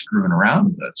nobody's here screwing around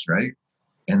with us, right?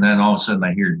 And then all of a sudden,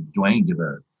 I hear Dwayne give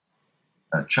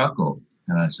a chuckle,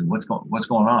 and I said, "What's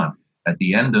going on?" At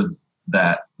the end of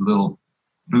that little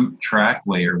boot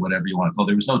trackway, or whatever you want to call it,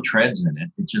 there was no treads in it.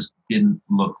 It just didn't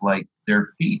look like their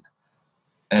feet.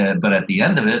 But at the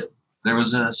end of it, there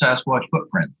was a Sasquatch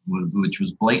footprint, which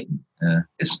was blatant.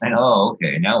 It's like, oh,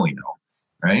 okay, now we know,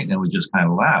 right? And we just kind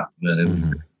of laughed, but it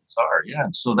was bizarre. Yeah,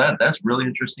 so that's really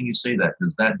interesting you say that,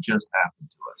 because that just happened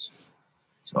to us.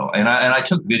 So, and I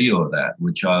took video of that,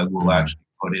 which I will actually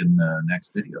put in the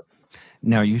next video.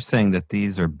 Now, are you saying that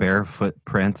these are barefoot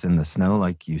prints in the snow,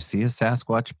 like you see a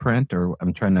Sasquatch print, or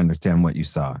I'm trying to understand what you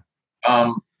saw?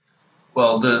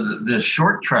 Well, the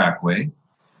short trackway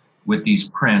with these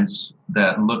prints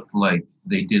that looked like,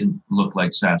 they didn't look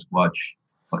like Sasquatch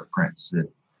footprints,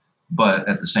 but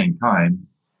at the same time,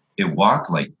 it walked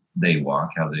like they walk,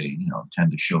 how they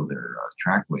tend to show their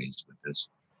trackways with this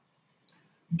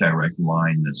direct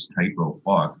line, this tightrope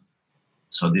walk.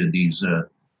 So did these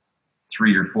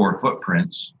 3 or 4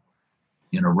 footprints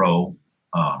in a row.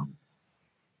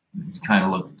 It kind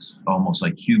of looked almost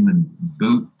like human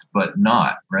boot, but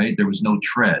not, right? There was no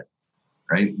tread,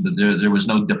 right? There was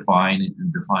no defined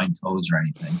toes or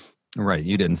anything. Right.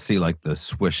 You didn't see like the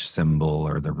swoosh symbol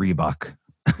or the Reebok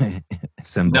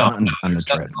symbol on the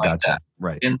tread. Like gotcha. That.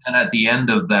 Right. And at the end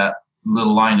of that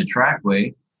little line of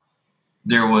trackway,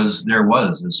 there was a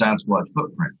Sasquatch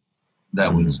footprint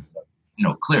that was,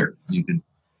 clear. It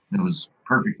was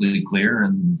perfectly clear,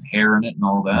 and hair in it and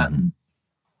all that. And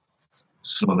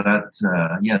so that,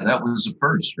 that was a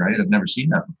first, right? I've never seen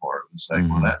that before. It was like,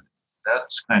 well,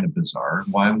 that's kind of bizarre.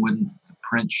 Why wouldn't the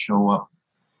print show up,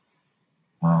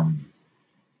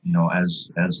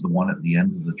 as the one at the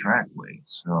end of the trackway?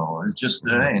 So it's just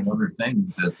another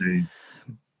thing that they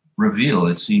reveal.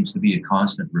 It seems to be a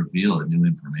constant reveal of new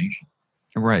information.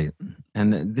 Right.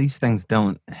 And these things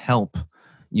don't help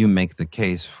you make the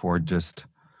case for just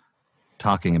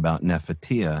talking about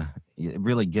Nefertia. It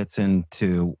really gets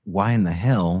into why in the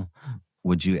hell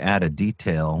would you add a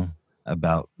detail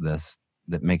about this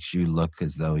that makes you look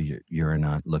as though you're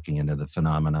not looking into the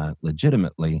phenomena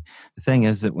legitimately. The thing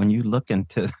is that when you look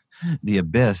into the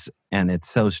abyss and it's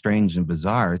so strange and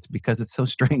bizarre, it's because it's so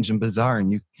strange and bizarre,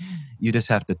 and you just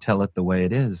have to tell it the way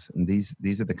it is. And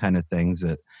these are the kind of things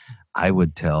that I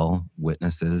would tell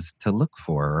witnesses to look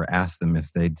for, or ask them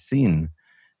if they'd seen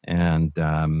And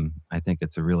I think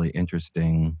it's a really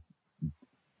interesting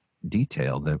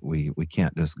detail that we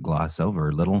can't just gloss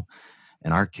over. Little,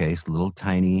 in our case, little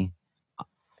tiny,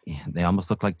 they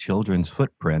almost look like children's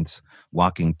footprints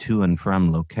walking to and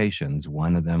from locations.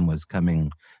 One of them was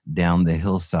coming down the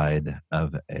hillside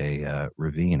of a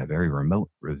ravine, a very remote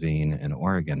ravine in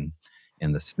Oregon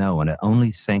in the snow, and it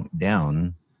only sank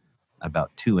down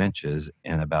about 2 inches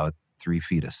in about 3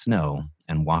 feet of snow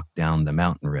and walked down the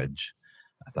mountain ridge.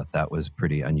 I thought that was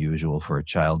pretty unusual for a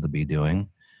child to be doing.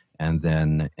 And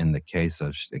then in the case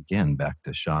of, again, back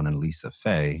to Sean and Lisa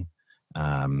Fay,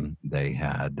 they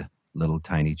had little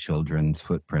tiny children's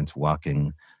footprints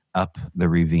walking up the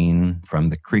ravine from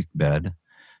the creek bed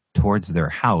towards their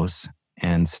house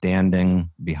and standing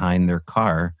behind their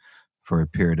car for a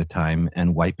period of time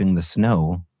and wiping the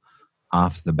snow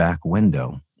off the back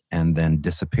window and then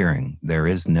disappearing. There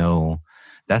is no,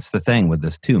 that's the thing with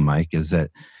this too, Mike, is that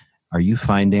are you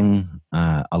finding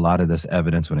a lot of this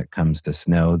evidence when it comes to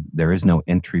snow? There is no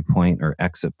entry point or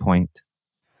exit point?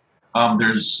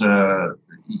 There's,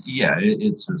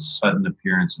 it's a sudden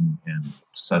appearance and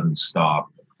sudden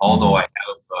stop. Although I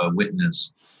have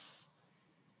witnessed,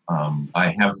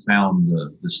 I have found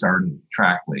the start of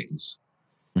trackways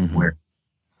where,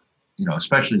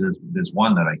 especially there's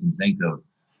one that I can think of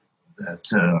that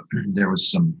there was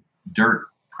some dirt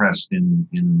pressed in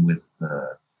with,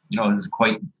 there's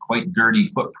quite dirty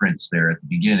footprints there at the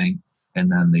beginning. And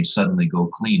then they suddenly go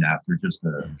clean after just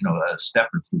a step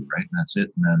or two, right? And that's it.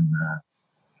 And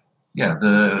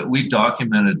then, we've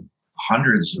documented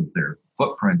hundreds of their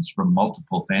footprints from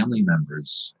multiple family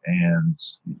members, and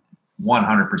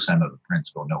 100% of the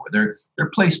prints go nowhere. They're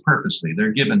placed purposely.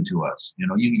 They're given to us.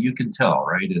 You can tell,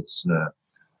 right? It's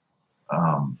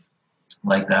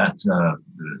like that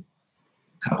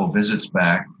couple visits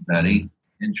back, that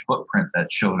 8-inch footprint that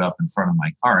showed up in front of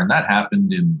my car, and that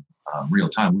happened in real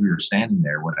time. We were standing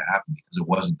there when it happened because it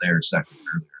wasn't there a second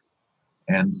earlier.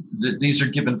 And these are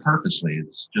given purposely.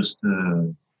 It's just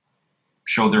to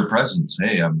show their presence.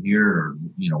 Hey, I'm here, or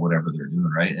whatever they're doing,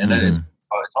 right? And then it's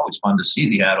always fun to see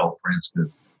the adult prints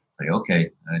because, like, okay,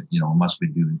 must be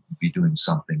doing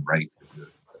something right for the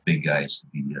big guys to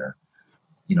be,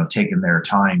 taking their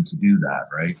time to do that,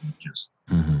 right? And just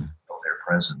show their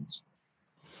presence.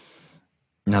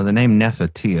 Now, the name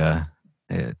Nephitia,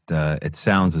 it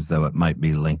sounds as though it might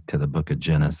be linked to the book of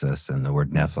Genesis and the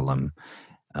word Nephilim.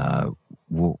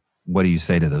 What do you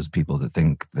say to those people that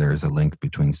think there's a link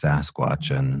between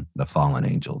Sasquatch and the fallen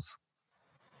angels?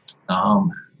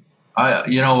 When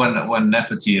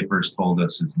Nephitia first told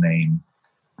us his name,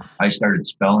 I started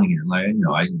spelling it.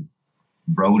 I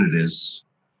wrote it as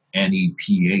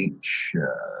Nephatia.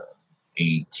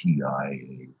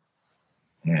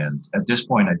 And at this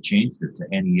point, I changed it to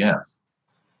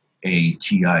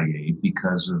Nefatia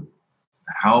because of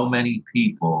how many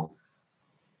people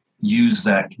use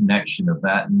that connection of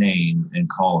that name and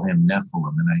call him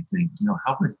Nephilim. And I think,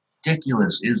 how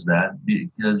ridiculous is that?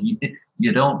 Because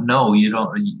you don't know, you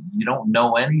don't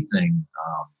know anything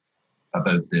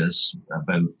about this,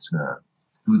 about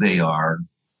who they are,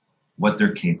 what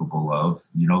they're capable of,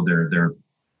 their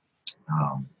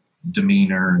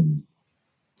demeanor and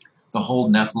the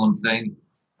whole Nephilim thing.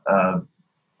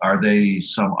 Are they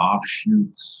some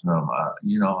offshoots?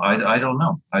 I don't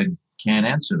know. I can't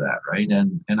answer that, right?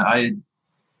 And I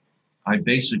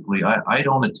basically I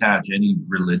don't attach any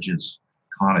religious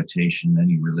connotation,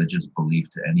 any religious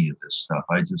belief to any of this stuff.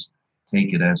 I just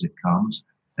take it as it comes,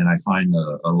 and I find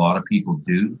a lot of people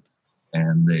do,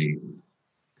 and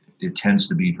it tends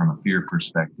to be from a fear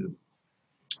perspective.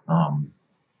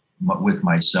 But with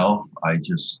myself, I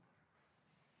take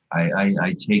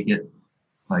it,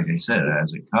 like I said,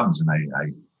 as it comes, and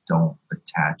I don't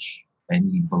attach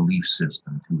any belief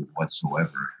system to it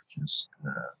whatsoever. Just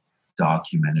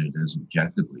document it as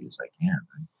objectively as I can.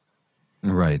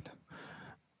 Right.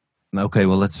 Okay,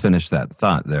 well, let's finish that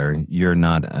thought there. You're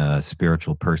not a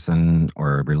spiritual person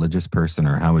or a religious person,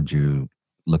 or how would you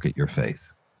look at your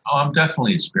faith? Oh, I'm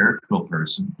definitely a spiritual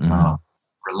person.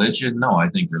 Religion, no, I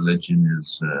think religion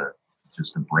is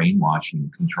just a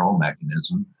brainwashing control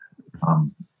mechanism.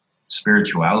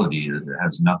 Spirituality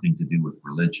has nothing to do with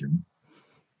religion,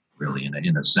 really,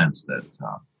 in a sense that,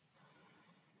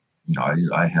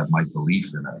 I have my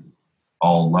belief in an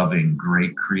all-loving,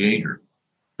 great creator.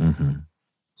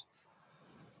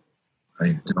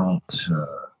 I don't.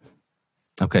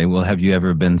 Okay, well, have you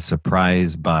ever been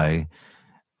surprised by,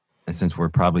 since we're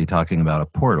probably talking about a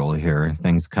portal here,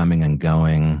 things coming and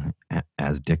going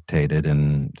as dictated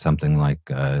in something like,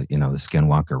 the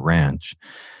Skinwalker Ranch?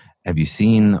 Have you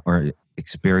seen or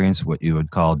experienced what you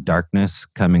would call darkness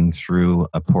coming through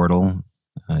a portal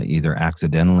either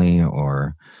accidentally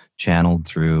or channeled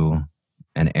through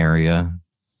an area?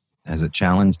 Has it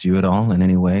challenged you at all in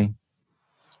any way?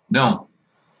 No,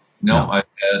 no, No. I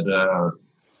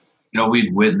had,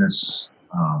 we've witnessed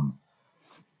kind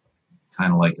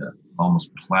of like a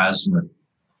almost plasma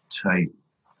type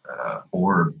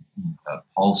orb, a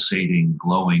pulsating,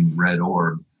 glowing red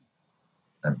orb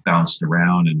that bounced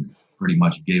around and pretty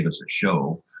much gave us a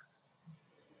show.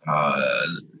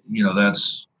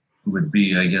 That's would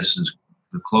be, I guess, is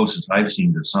the closest I've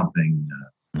seen to something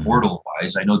portal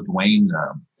wise. I know Dwayne,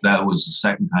 that was the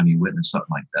second time he witnessed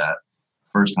something like that.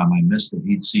 First time I missed it,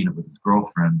 he'd seen it with his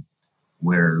girlfriend,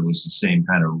 where it was the same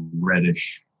kind of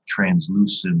reddish,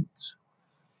 translucent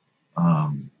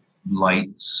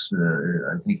lights.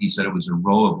 I think he said it was a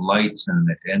row of lights, and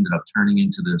it ended up turning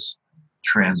into this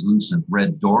translucent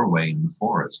red doorway in the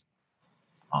forest.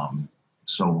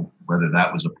 So whether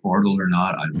that was a portal or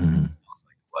not, I don't know what it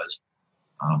was.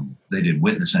 They didn't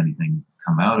witness anything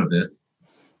come out of it,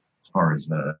 as far as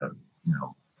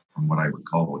from what I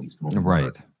recall, what he's told me.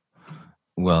 Right.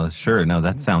 Well, sure. No,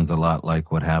 that sounds a lot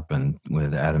like what happened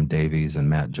with Adam Davies and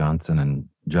Matt Johnson and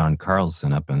John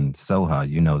Carlson up in Soha.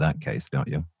 You know that case, don't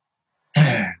you?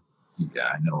 Yeah,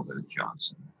 I know about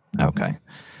Johnson. Okay.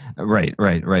 Right.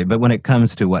 But when it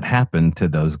comes to what happened to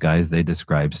those guys, they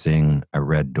described seeing a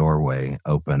red doorway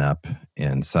open up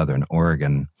in Southern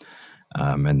Oregon.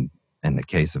 And in the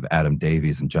case of Adam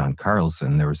Davies and John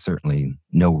Carlson, there was certainly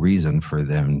no reason for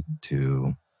them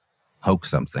to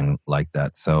hoax something like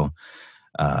that. So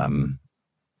I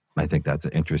think that's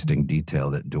an interesting detail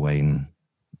that Dwayne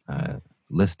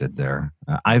listed there.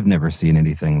 I've never seen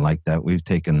anything like that. We've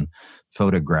taken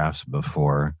photographs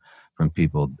before from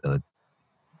people,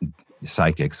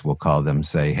 psychics will call them,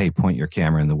 say, hey, point your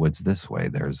camera in the woods this way.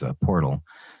 There's a portal.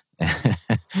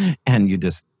 And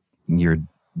you're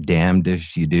damned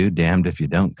if you do, damned if you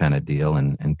don't kind of deal,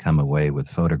 and come away with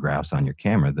photographs on your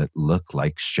camera that look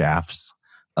like shafts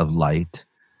of light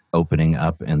opening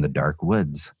up in the dark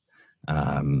woods.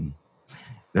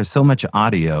 There's so much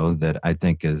audio that I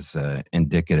think is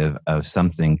indicative of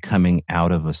something coming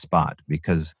out of a spot,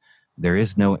 because there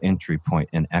is no entry point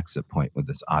and exit point with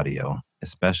this audio,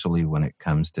 especially when it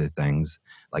comes to things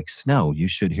like snow. You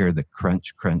should hear the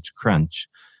crunch, crunch, crunch,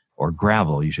 or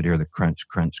gravel. You should hear the crunch,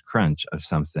 crunch, crunch of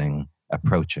something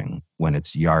approaching when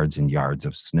it's yards and yards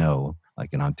of snow,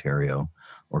 like in Ontario,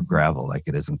 or gravel, like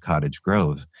it is in Cottage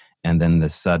Grove, and then the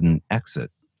sudden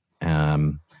exit.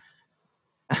 How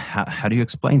do you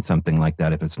explain something like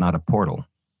that if it's not a portal?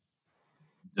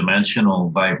 Dimensional,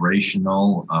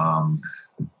 vibrational.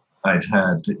 I've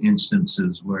had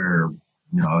instances where,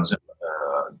 I was in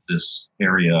this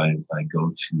area I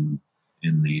go to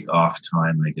in the off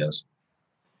time, I guess,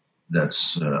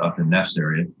 that's up in Neff's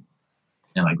area.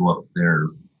 And I go up there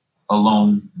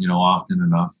alone, often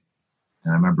enough.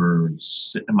 And I remember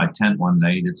sitting in my tent one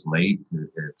night. It's late.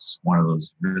 It's one of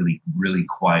those really, really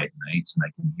quiet nights, and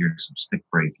I can hear some stick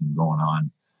breaking going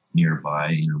on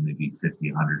nearby, maybe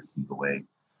 50, 100 feet away,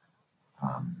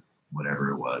 whatever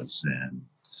it was. And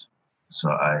so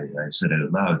I said it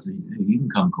out loud, you can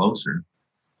come closer.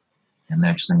 And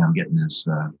next thing I'm getting this,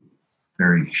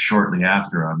 very shortly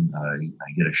after, I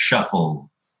get a shuffle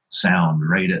sound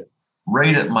right at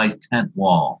my tent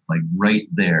wall, like right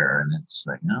there. And it's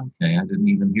like, okay, I didn't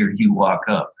even hear you walk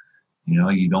up.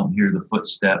 You don't hear the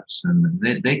footsteps, and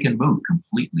they can move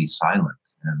completely silent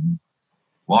and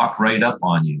walk right up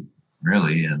on you,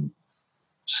 really, and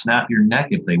snap your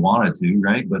neck if they wanted to,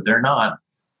 right? But they're not.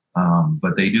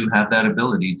 But they do have that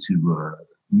ability to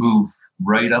move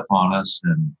right up on us.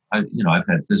 And I've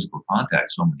had physical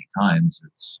contact so many times.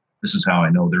 This is how I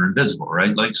know they're invisible,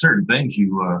 right? Like certain things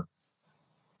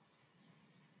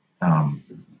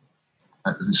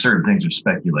certain things are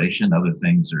speculation. Other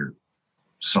things are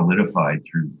solidified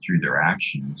through their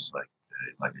actions, like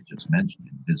I just mentioned,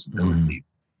 invisibility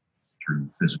through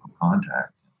physical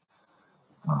contact.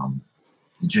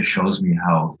 It just shows me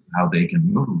how they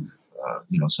can move.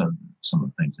 Some of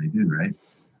the things they do, right?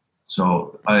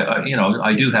 So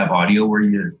I do have audio where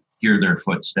you hear their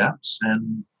footsteps,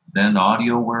 and then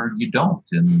audio where you don't,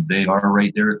 and they are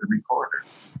right there at the recorder.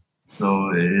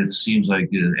 So it seems like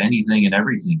anything and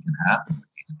everything can happen with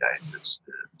these guys.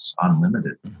 It's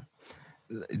unlimited.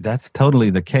 That's totally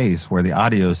the case, where the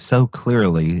audio is so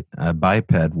clearly a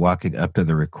biped walking up to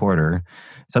the recorder.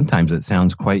 Sometimes it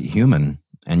sounds quite human,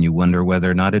 and you wonder whether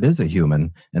or not it is a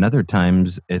human. And other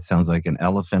times it sounds like an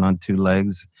elephant on two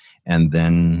legs, and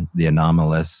then the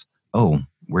anomalous, oh,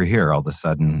 we're here all of a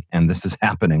sudden, and this is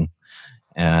happening.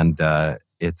 And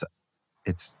it's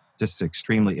just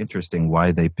extremely interesting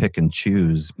why they pick and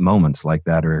choose moments like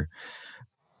that, or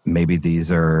maybe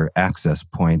these are access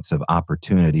points of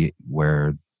opportunity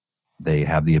where they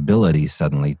have the ability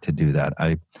suddenly to do that.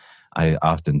 I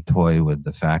often toy with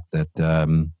the fact that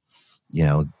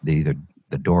either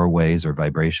the doorways or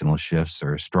vibrational shifts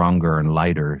are stronger and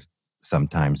lighter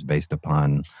sometimes based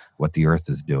upon what the earth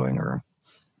is doing, or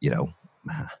you know,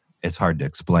 it's hard to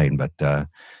explain, but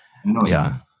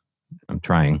yeah, I'm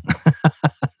trying.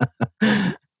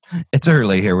 It's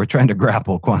early here. We're trying to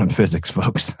grapple quantum physics,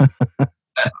 folks.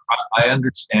 I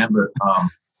understand, but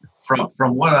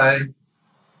from what I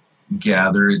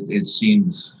gather, it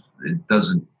seems it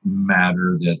doesn't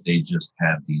matter that they just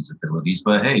have these abilities.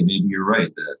 But hey, maybe you're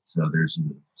right that there's a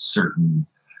certain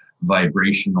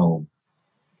vibrational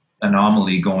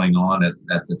anomaly going on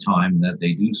at the time that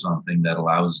they do something that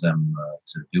allows them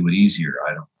to do it easier.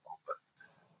 I don't know.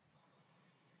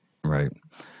 But. Right.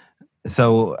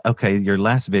 So, okay, your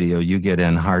last video, you get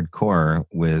in hardcore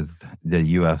with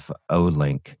the UFO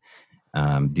link.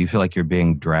 Do you feel like you're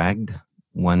being dragged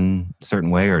one certain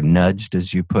way or nudged,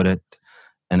 as you put it,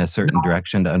 in a certain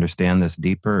direction to understand this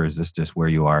deeper, or is this just where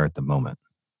you are at the moment?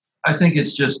 I think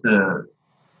it's just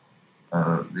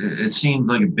it seems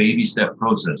like a baby step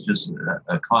process, just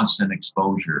a constant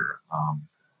exposure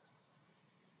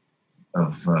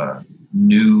of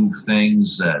new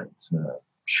things that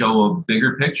show a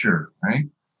bigger picture, right?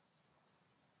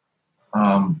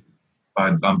 I'm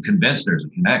convinced there's a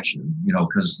connection,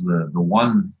 because the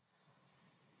one,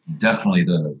 definitely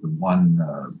the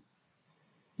one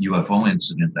UFO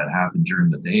incident that happened during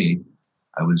the day,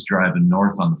 I was driving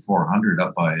north on the 400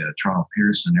 up by Toronto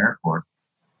Pearson Airport,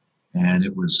 and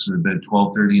it was about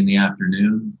 12:30 in the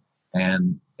afternoon,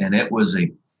 and it was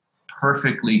a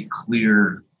perfectly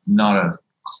clear, not a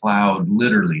cloud,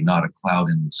 literally not a cloud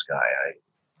in the sky.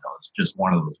 It's just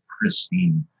one of those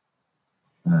pristine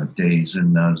days,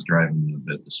 and I was driving a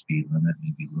bit the speed limit,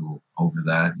 maybe a little over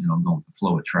that, going with the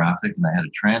flow of traffic, and I had a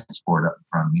transport up in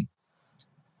front of me,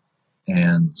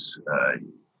 and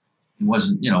it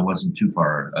wasn't too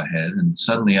far ahead, and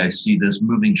suddenly I see this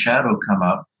moving shadow come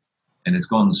up, and it's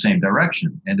going the same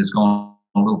direction, and it's going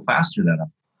a little faster than it,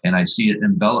 and I see it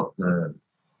envelop the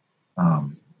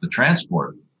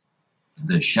transport,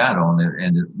 the shadow,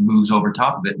 and it moves over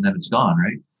top of it, and then it's gone,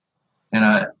 right?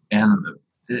 And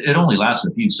it only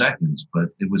lasted a few seconds, but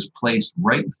it was placed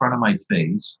right in front of my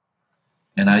face.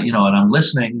 And and I'm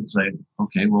listening. It's like,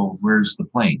 okay, well, where's the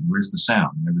plane? Where's the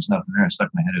sound? There was nothing there. I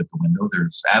stuck my head out the window.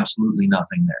 There's absolutely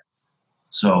nothing there.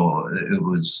 So it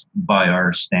was, by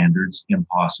our standards,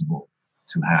 impossible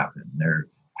to happen. There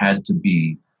had to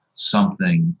be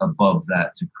something above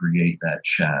that to create that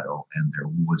shadow, and there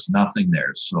was nothing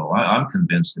there. So I'm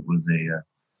convinced it was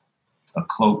a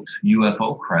cloaked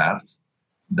UFO craft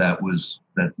that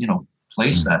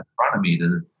placed that in front of me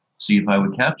to see if I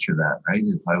would capture that, right?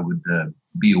 If I would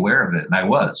be aware of it, and I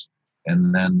was.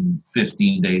 And then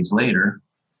 15 days later,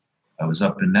 I was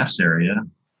up in Neff's area,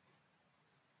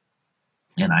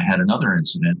 and I had another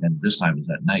incident, and this time it was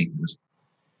at night. It was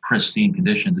pristine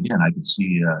conditions again. I could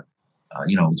see, it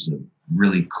was a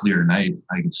really clear night.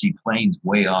 I could see planes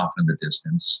way off in the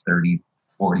distance, 30,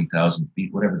 40,000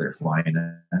 feet, whatever they're flying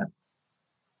at.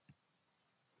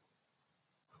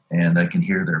 And I can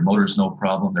hear their motors, no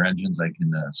problem, their engines. I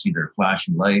can see their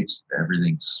flashing lights.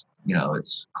 Everything's,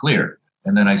 it's clear.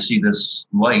 And then I see this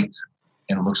light,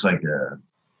 and it looks like a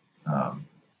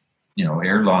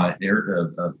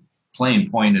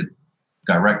plane pointed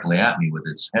directly at me with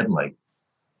its headlight,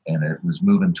 and it was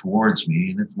moving towards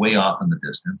me, and it's way off in the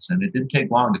distance. And it didn't take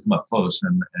long to come up close,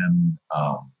 and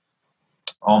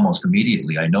almost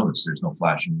immediately I noticed there's no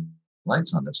flashing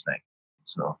lights on this thing.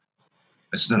 So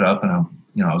I stood up, and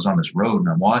I was on this road, and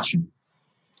I'm watching,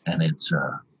 and it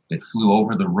flew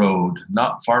over the road,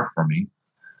 not far from me,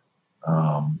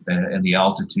 and the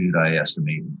altitude I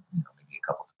estimated, maybe a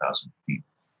couple of thousand feet.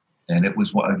 And it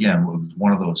was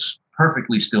one of those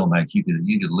perfectly still nights. You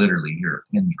could literally hear a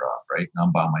pin drop, right? And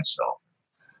I'm by myself,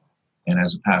 and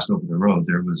as it passed over the road,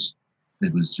 it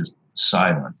was just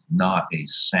silent, not a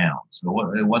sound.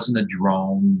 So it wasn't a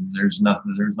drone. There's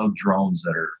nothing. There's no drones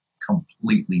that are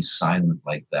completely silent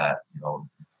like that.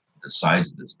 The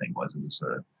size of this thing was.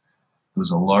 It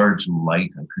was a large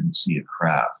light. I couldn't see a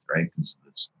craft, right, because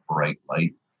of this bright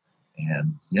light.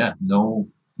 And yeah, no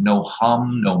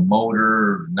hum, no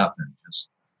motor, nothing. Just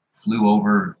flew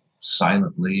over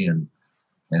silently, and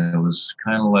it was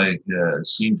kind of like it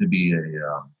seemed to be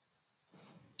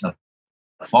a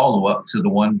follow-up to the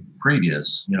one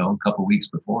previous, a couple of weeks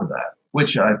before that,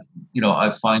 which I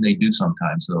find they do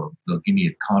sometimes. They'll give me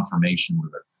a confirmation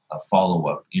with a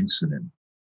follow-up incident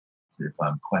if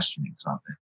I'm questioning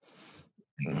something.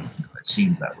 It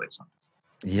seems that way sometimes.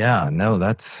 Yeah, no,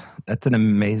 that's an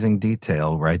amazing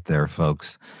detail right there,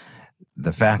 folks.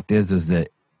 The fact is that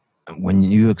when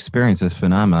you experience this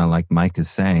phenomenon, like Mike is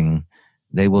saying,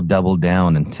 they will double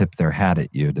down and tip their hat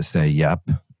at you to say, "Yep,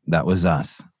 that was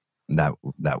us.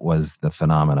 That was the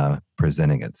phenomena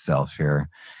presenting itself here."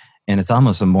 And it's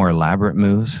almost a more elaborate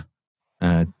move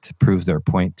to prove their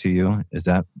point to you. Is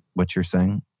that what you're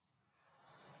saying?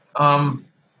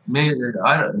 Maybe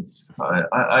I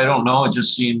don't know. It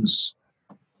just seems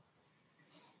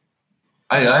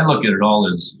I look at it all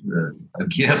as a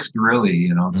gift, really,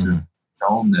 to Mm-hmm.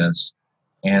 own this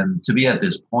and to be at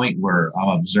this point where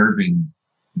I'm observing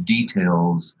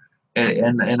details,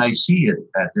 and I see it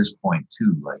at this point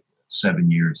too, like 7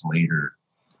 years later,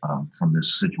 from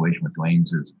this situation with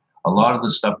Dwayne's is a lot of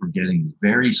the stuff we're getting is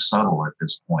very subtle at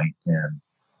this point,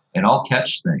 and I'll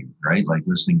catch things, right, like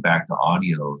listening back to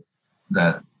audio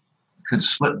that could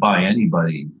slip by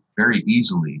anybody very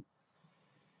easily,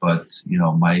 but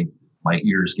my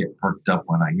ears get perked up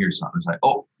when I hear something. It's like,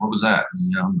 oh, what was that?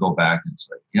 And, and go back and it's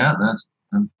like, yeah,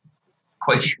 I'm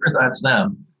quite sure that's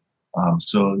them.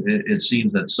 So it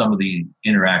seems that some of the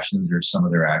interactions or some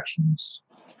of their actions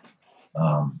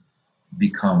um,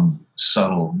 become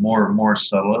subtle, more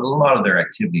subtle. A lot of their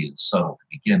activity is subtle to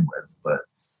begin with, but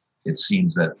it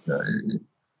seems that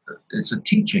it's a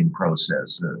teaching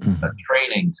process, a Mm-hmm.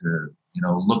 training to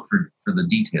look for the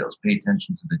details, pay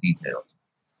attention to the details.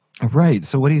 Right.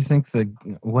 So, what do you think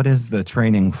what is the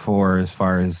training for as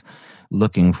far as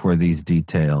looking for these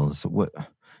details? What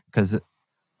because it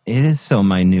is so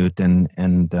minute and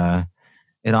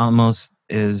it almost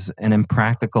is an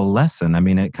impractical lesson. I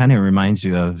mean, it kind of reminds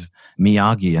you of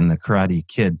Miyagi and the Karate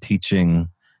Kid teaching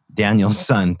Daniel's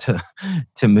son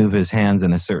to move his hands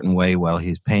in a certain way while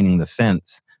he's painting the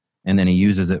fence, and then he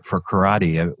uses it for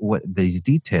karate. What these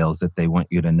details that they want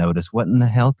you to notice? What in the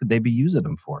hell could they be using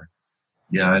them for?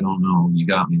 Yeah, I don't know. You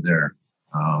got me there.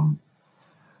 Um,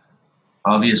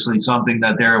 Obviously, something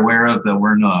that they're aware of that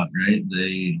we're not. Right?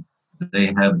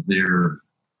 They have their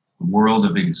world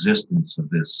of existence of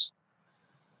this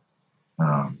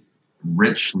um,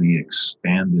 richly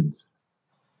expanded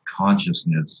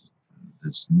consciousness,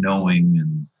 this knowing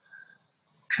and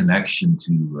connection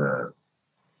to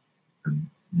a,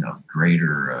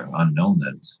 greater unknown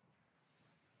that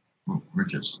we're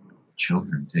just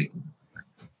children taking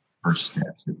first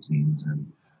steps, it seems, and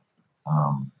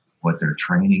what they're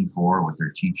training for, what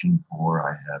they're teaching for,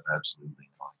 I have absolutely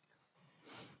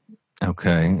no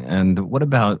Okay, and what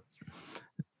about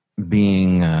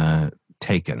being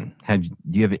taken? Do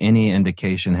you have any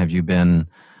indication? Have you been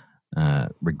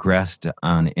regressed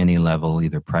on any level,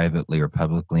 either privately or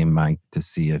publicly, Mike, to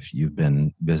see if you've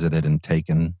been visited and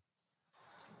taken?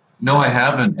 No, I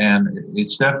haven't, and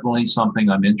it's definitely something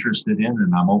I'm interested in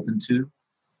and I'm open to,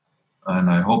 and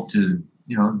I hope to,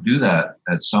 do that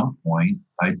at some point.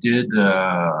 I did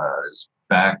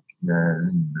back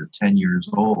 10 years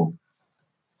old.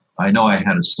 I know I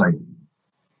had a sighting,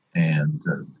 and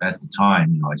at the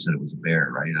time, I said it was a bear,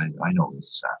 right? I know it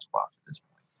was a Sasquatch at this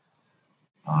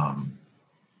point.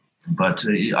 But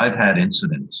I've had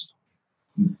incidents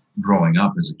growing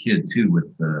up as a kid too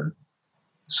with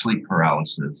sleep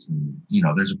paralysis, and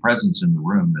there's a presence in the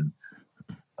room, and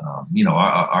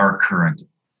our current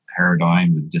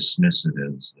paradigm would dismiss it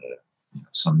as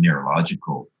some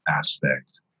neurological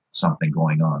aspect, something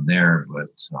going on there. But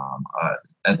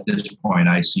at this point,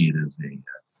 I see it as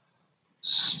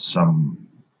some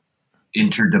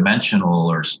interdimensional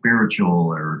or spiritual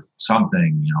or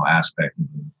something, aspect of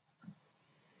it,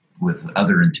 with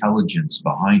other intelligence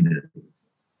behind it.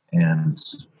 And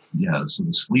yeah, so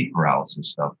the sleep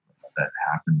paralysis stuff that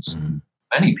happens Mm-hmm. to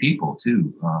many people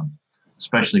too,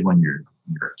 especially when you're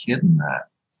a kid in that.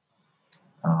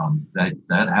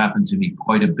 That happened to me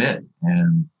quite a bit,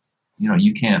 and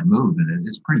you can't move, and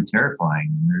it's pretty terrifying.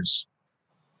 And there's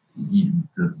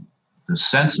the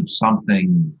sense of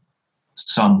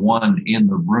someone in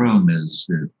the room is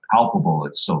palpable.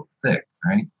 It's so thick,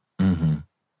 right? Mm-hmm.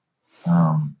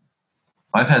 Um,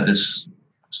 I've had this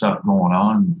stuff going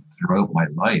on throughout my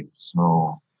life,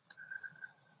 so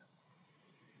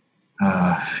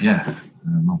yeah, I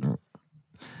don't know.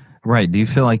 Right. Do you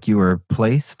feel like you were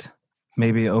placed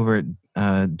maybe over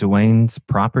at Dwayne's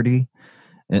property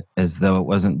as though it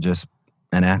wasn't just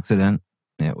an accident?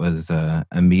 It was a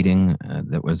meeting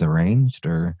that was arranged,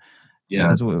 or Yeah,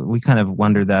 because we kind of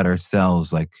wonder that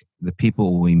ourselves, like the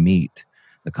people we meet,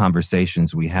 the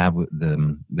conversations we have with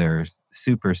them, they're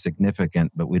super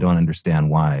significant, but we don't understand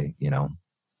why, you know?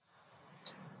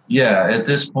 yeah. At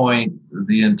this point,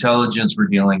 the intelligence we're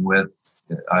dealing with,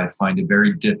 I find it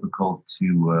very difficult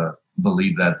to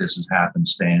believe that this is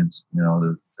happenstance.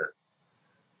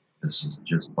 this is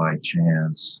just by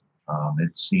chance.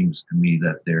 It seems to me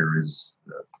that there is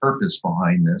a purpose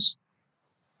behind this.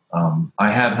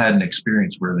 I have had an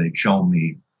experience where they've shown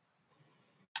me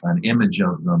an image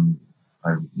of them.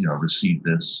 I, received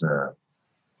this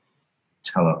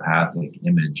telepathic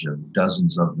image of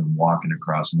dozens of them walking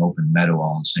across an open meadow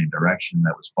all in the same direction.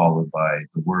 That was followed by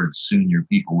the words, "Soon your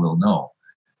people will know,"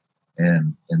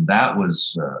 and that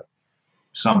was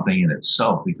something in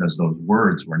itself, because those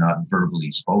words were not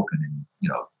verbally spoken and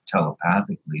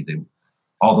telepathically. They,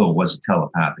 although it was a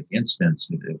telepathic instance,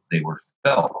 they were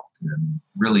felt, and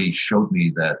really showed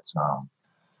me that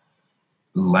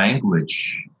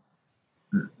language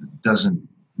doesn't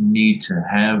need to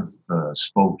have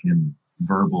spoken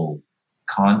verbal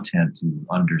content to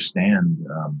understand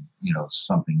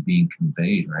something being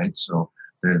conveyed, right? So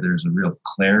there's a real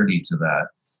clarity to that.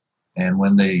 And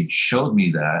when they showed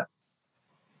me that,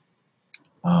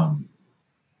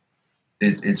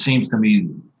 it seems to me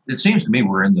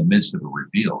we're in the midst of a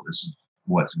reveal. This is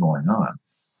what's going on.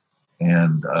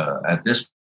 And at this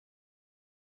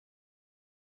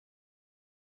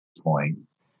point,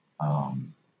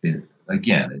 it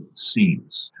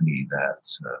seems to me that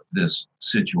this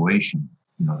situation,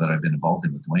 that I've been involved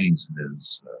in with Dwayne's,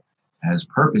 has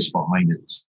purpose behind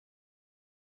it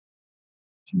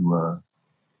to,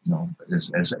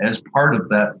 as part of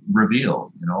that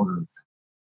reveal.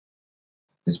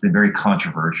 It's been very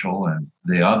controversial, and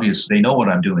they know what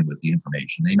I'm doing with the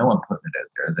information. They know I'm putting it out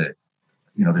there. That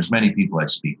there's many people I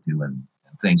speak to, and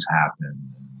things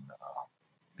happen, and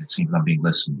it seems I'm being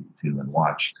listened to and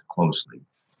watched closely.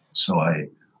 So I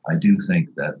do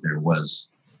think that there was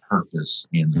purpose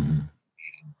in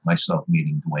myself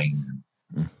meeting Dwayne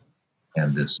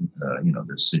and this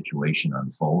this situation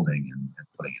unfolding and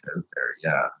putting it out there.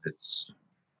 Yeah, it's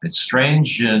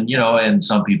strange, and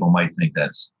some people might think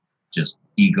that's just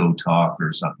ego talk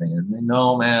or something. And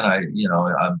no, man,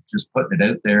 I'm just putting it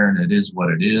out there, and it is what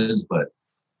it is. But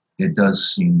it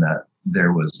does seem that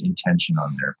there was intention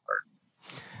on their part.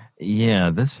 Yeah,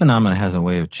 this phenomenon has a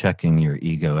way of checking your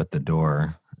ego at the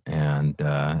door, and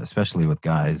especially with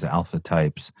guys, alpha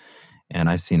types. And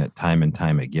I've seen it time and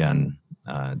time again.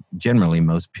 Generally,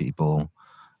 most people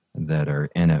that are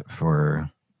in it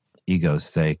for ego's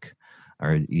sake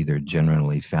are either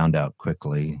generally found out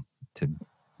quickly to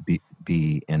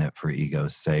be in it for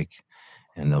ego's sake,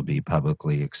 and they'll be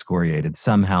publicly excoriated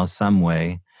somehow, some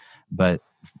way. But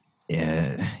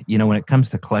when it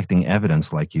comes to collecting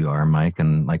evidence like you are, Mike,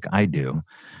 and like I do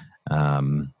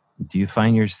you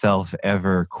find yourself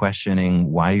ever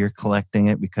questioning why you're collecting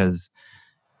it? Because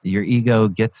your ego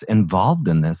gets involved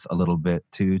in this a little bit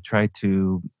to try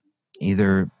to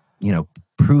either,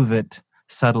 prove it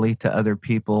subtly to other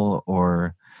people,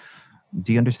 or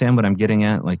do you understand what I'm getting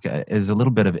at? Like, is a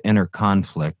little bit of inner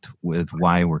conflict with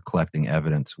why we're collecting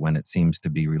evidence when it seems to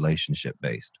be relationship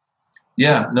based.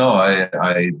 Yeah, no,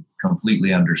 I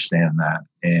completely understand that,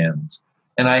 and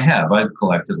I've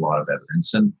collected a lot of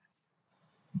evidence,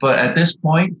 but at this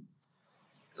point,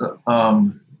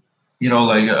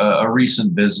 like a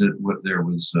recent visit, there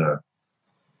was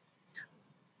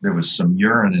some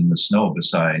urine in the snow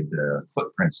beside the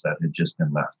footprints that had just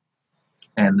been left,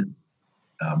 and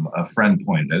a friend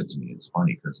pointed out to me, it's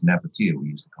funny because Nefertia, we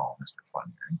used to call him Mr.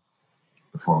 Funny, right?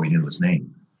 Before we knew his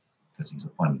name, because he's a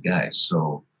funny guy.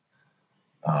 So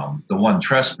the one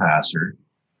trespasser,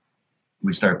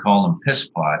 we started calling him Piss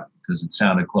Pot because it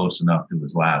sounded close enough to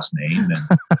his last name, and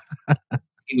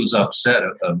he was upset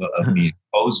of me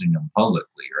exposing him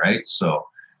publicly, right? So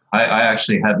I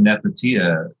actually had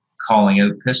Nefertia calling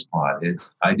out Piss Pot.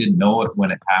 I didn't know it when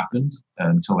it happened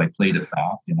until I played it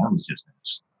back, and I was just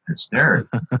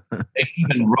hysterical. They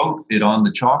even wrote it on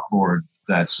the chalkboard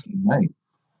that same night.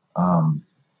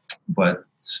 But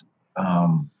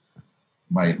what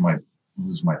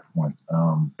was my point?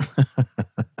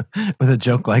 With a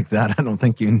joke like that, I don't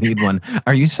think you need one.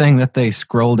 Are you saying that they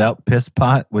scrolled out Piss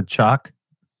Pot with chalk?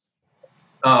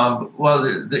 Well,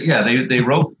 they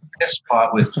wrote Piss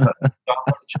Pot with chalk on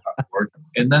the chalkboard,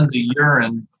 and then the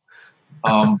urine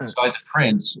beside the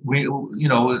prints.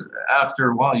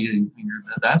 After a while,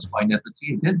 that's why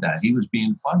Nefertia did that. He was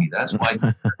being funny. That's why.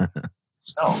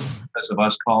 Because of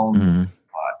us calling him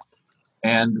Pot.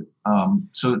 And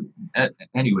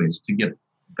anyways, to get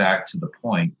back to the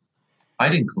point, I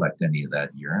didn't collect any of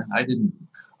that urine.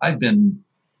 I've been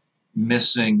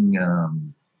missing,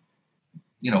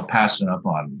 passing up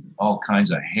on all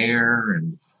kinds of hair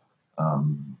and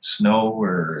snow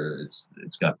where it's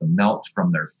got the melt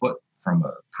from their foot from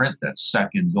a print that's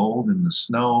seconds old in the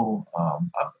snow.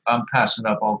 I'm passing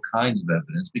up all kinds of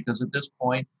evidence because at this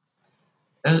point,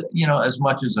 as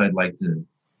much as I'd like to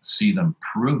see them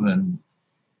proven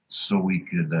so we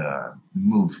could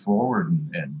move forward.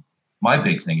 And my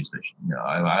big thing is that,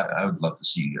 I would love to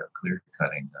see clear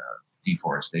cutting,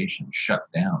 deforestation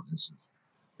shut down. This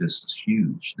is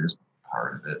huge, this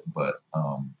part of it. But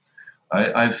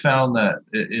I've found that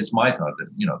it's my thought that,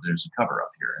 there's a cover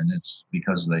up here, and it's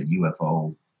because of that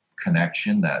UFO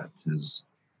connection that has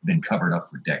been covered up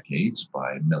for decades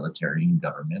by military and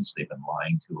governments. They've been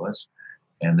lying to us,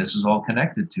 and this is all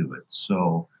connected to it.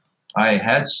 So I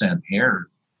had sent hair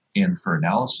in for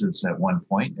analysis at one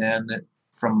point, and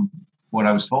from what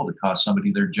I was told, it cost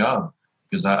somebody their job,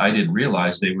 because I didn't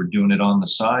realize they were doing it on the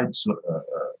side. So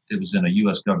it was in a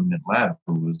U.S. government lab.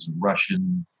 It was a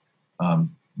Russian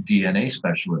DNA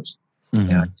specialist,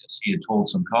 and I guess he had told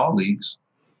some colleagues,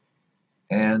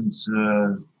 and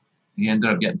he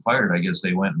ended up getting fired. I guess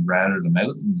they went and ratted him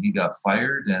out, and he got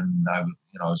fired. And I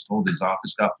was told his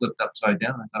office got flipped upside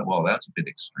down. I thought, well, that's a bit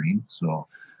extreme. So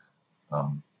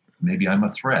maybe I'm a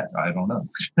threat. I don't know,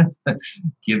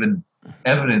 given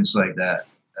evidence like that.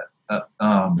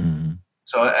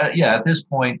 So at this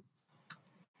point,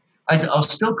 I'll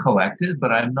still collect it,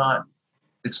 but I'm not.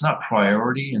 It's not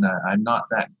priority, and I'm not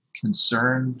that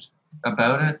concerned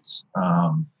about it.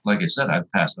 Like I said, I've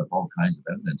passed up all kinds of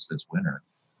evidence this winter.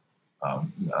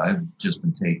 I've just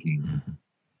been taking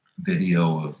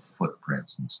video of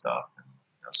footprints and stuff.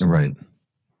 Right.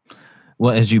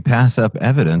 Well, as you pass up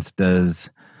evidence, does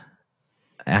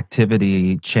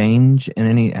activity change in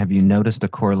any? Have you noticed a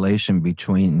correlation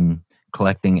between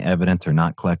collecting evidence or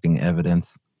not collecting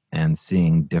evidence and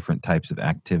seeing different types of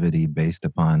activity based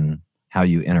upon how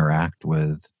you interact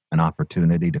with an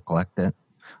opportunity to collect it?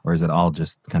 Or is it all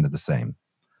just kind of the same?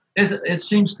 It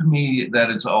seems to me that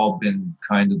it's all been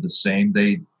kind of the same.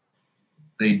 They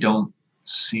don't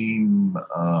seem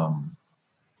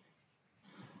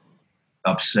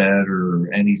upset or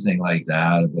anything like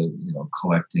that about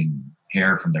collecting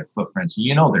hair from their footprints.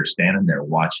 They're standing there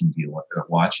watching you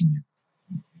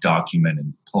document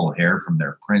and pull hair from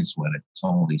their prints when it's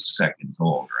only seconds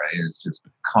old, right? It's just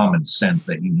common sense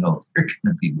that they're going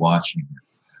to be watching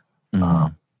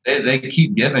it. They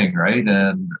keep giving, right?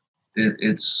 And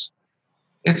it's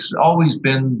always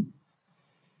been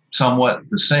somewhat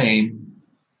the same,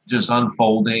 just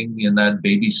unfolding in that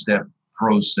baby step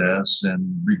process.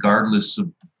 And regardless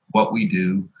of what we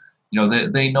do,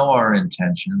 they know our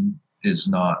intention is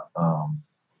not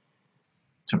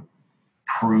to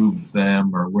prove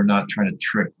them, or we're not trying to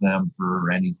trick them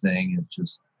for anything. It's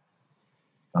just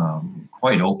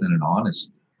quite open and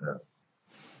honest.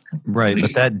 Right,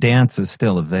 but that dance is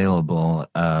still available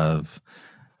of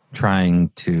trying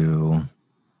to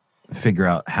figure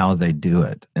out how they do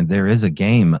it. And there is a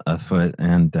game afoot,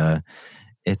 and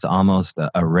it's almost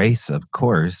a race, of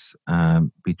course,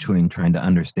 between trying to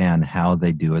understand how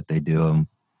they do it. They do them,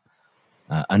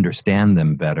 understand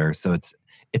them better. So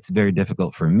it's very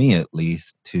difficult for me, at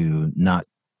least, to not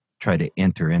try to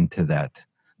enter into that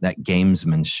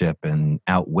gamesmanship and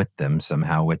outwit them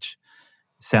somehow, which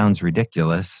sounds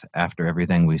ridiculous after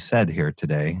everything we said here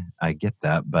today. I get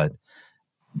that, but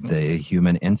the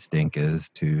human instinct is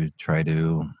to try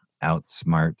to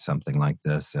outsmart something like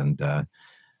this. And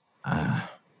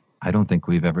I don't think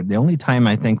the only time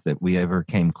I think that we ever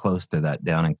came close to that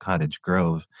down in Cottage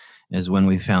Grove is when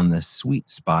we found this sweet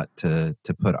spot to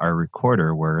put our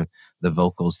recorder where the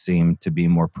vocals seemed to be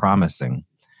more promising.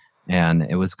 And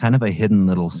it was kind of a hidden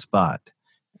little spot,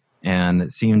 and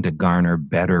it seemed to garner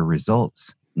better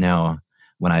results. Now,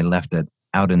 when I left it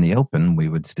out in the open, we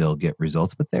would still get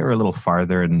results, but they were a little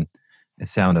farther, and it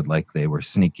sounded like they were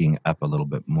sneaking up a little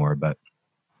bit more. But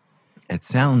it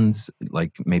sounds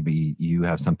like maybe you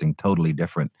have something totally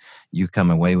different. You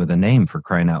come away with a name, for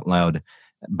crying out loud.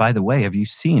 By the way, have you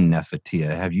seen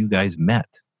Nefertia? Have you guys met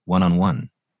one-on-one?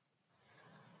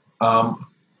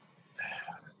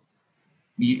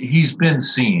 He's been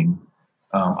seen.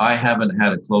 I haven't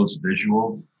had a close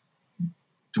visual.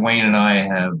 Dwayne and I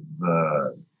have,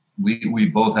 we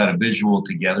both had a visual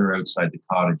together outside the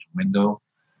cottage window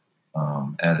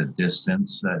at a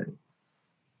distance. The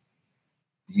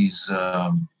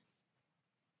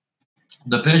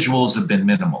visuals have been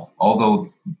minimal,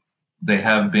 although they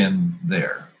have been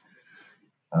there.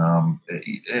 And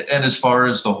as far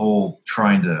as the whole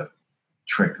trying to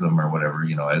trick them or whatever,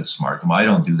 outsmart them, I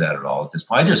don't do that at all at this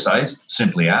point. I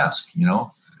simply ask,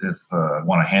 if I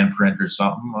want a handprint or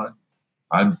something,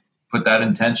 I put that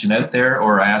intention out there,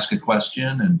 or I ask a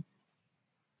question and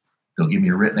they'll give me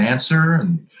a written answer,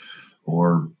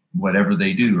 or whatever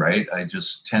they do, right? I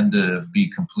just tend to be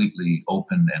completely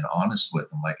open and honest with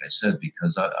them, like I said,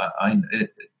 because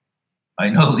I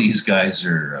know these guys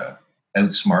are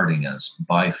outsmarting us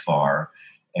by far,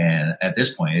 And at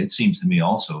this point, it seems to me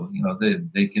also,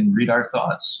 they can read our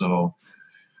thoughts. So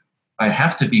I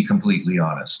have to be completely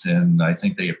honest, and I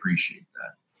think they appreciate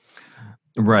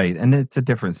that. Right. And it's a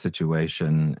different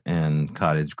situation in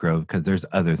Cottage Grove because there's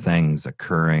other things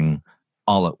occurring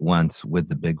all at once with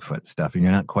the Bigfoot stuff, and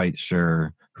you're not quite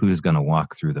sure who's going to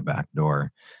walk through the back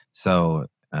door. So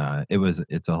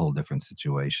it's a whole different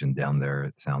situation down there.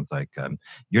 It sounds like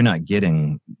you're not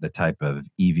getting the type of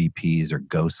EVPs or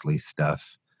ghostly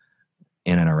stuff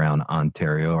in and around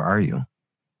Ontario, are you?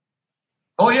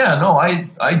 Oh yeah, no,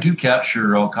 I do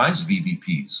capture all kinds of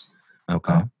EVPs.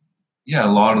 Okay. Yeah,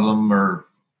 a lot of them are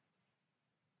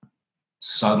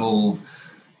subtle.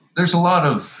 There's a lot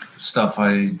of stuff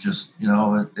I just,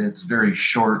 it's very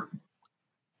short,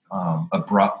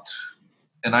 abrupt,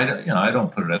 and I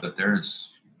don't put it out there.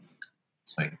 It's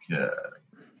like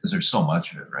because there's so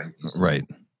much of it, right? These Right.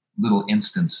 little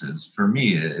instances. For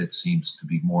me, it seems to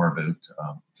be more about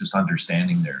just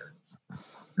understanding their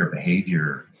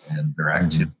behavior and their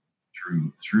activity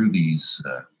through these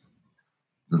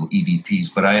little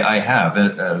EVPs. But I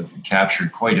have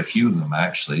captured quite a few of them,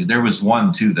 actually. There was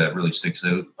one, too, that really sticks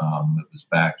out. It was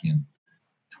back in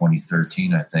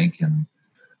 2013, I think. And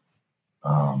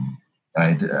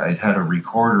I'd had a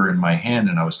recorder in my hand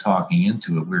and I was talking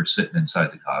into it. We were sitting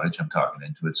inside the cottage. I'm talking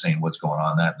into it, saying what's going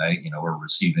on that night. We're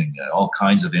receiving all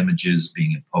kinds of images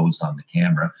being imposed on the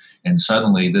camera. And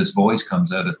suddenly this voice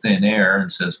comes out of thin air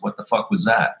and says, "What the fuck was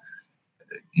that?"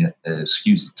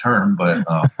 Excuse the term, but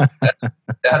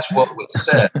that's what was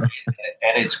said.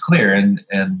 And it's clear. And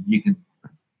you can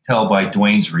tell by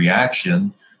Dwayne's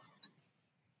reaction.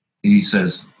 He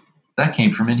says, "That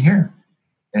came from in here."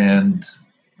 And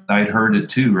I'd heard it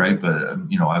too, right? But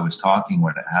I was talking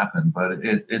when it happened. But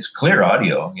it's clear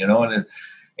audio,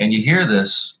 and you hear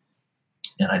this,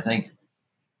 and I think,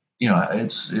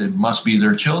 it must be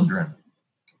their children,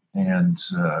 and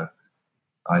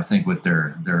I think with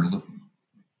their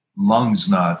lungs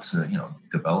not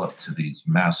developed to these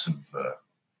massive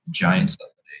giants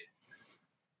that they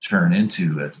turn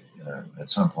into at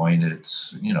some point,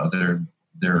 it's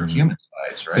they're human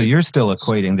size, right? So you're still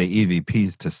equating the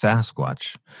EVPs to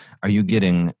Sasquatch. Are you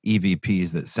getting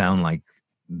EVPs that sound like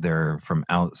they're from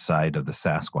outside of the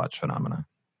Sasquatch phenomena?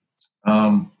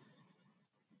 Well,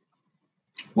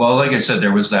 like I said,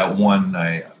 there was that one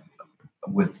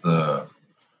with the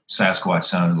Sasquatch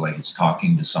sounded like it's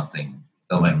talking to something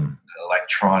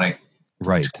electronic.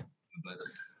 Right. But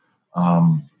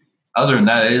other than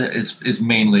that, it's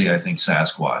mainly, I think,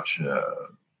 Sasquatch.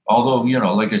 Although,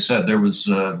 like I said, there was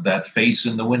that face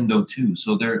in the window too.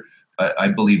 So I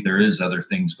believe there is other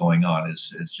things going on.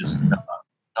 It's just not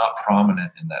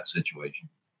prominent in that situation.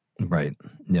 Right.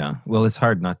 Yeah. Well, it's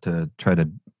hard not to try to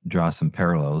draw some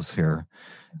parallels here.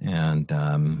 And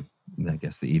I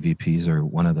guess the EVPs are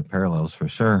one of the parallels for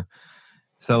sure.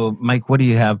 So, Mike, what do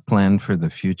you have planned for the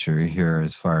future here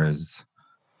as far as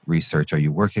research? Are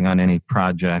you working on any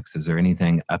projects? Is there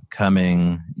anything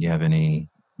upcoming? You have any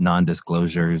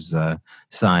non-disclosures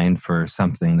signed for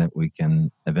something that we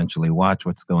can eventually watch?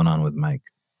 What's going on with Mike?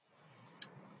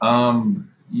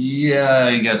 Yeah,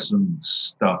 I got some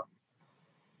stuff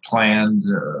planned,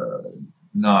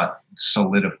 not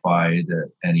solidified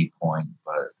at any point,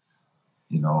 but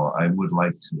I would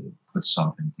like to put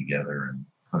something together and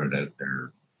put it out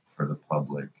there for the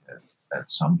public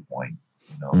at some point.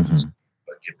 Just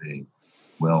give a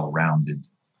well-rounded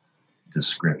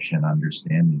description,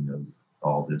 understanding of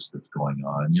all this that's going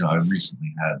on. I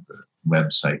recently had the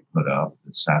website put up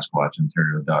at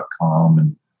SasquatchOntario.com,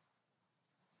 and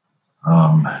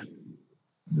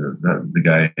the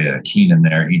guy Keenan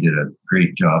there, he did a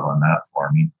great job on that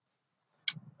for me.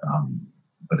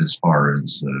 But as far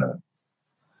as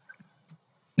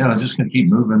I'm just going to keep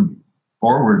moving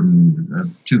forward,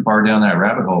 and too far down that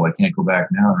rabbit hole, I can't go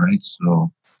back now, right?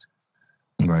 So,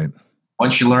 right.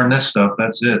 Once you learn this stuff,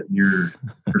 that's it. Your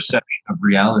perception of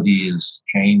reality is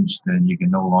changed, and you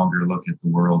can no longer look at the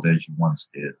world as you once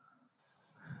did.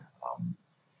 I'm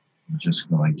just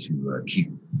going to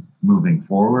keep moving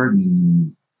forward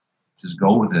and just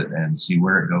go with it and see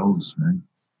where it goes, right?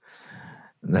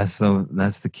 That's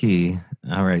the key.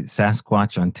 All right.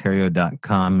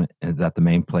 SasquatchOntario.com. Is that the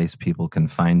main place people can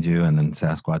find you? And then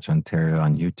Sasquatch Ontario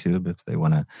on YouTube if they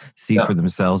want to see for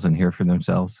themselves and hear for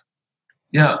themselves?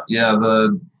 Yeah.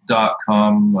 The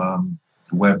 .com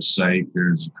website,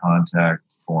 there's a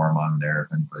contact form on there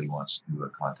if anybody wants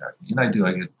to contact me. And I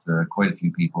get quite a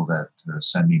few people that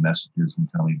send me messages and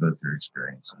tell me about their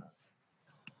experience.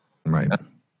 Right.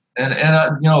 And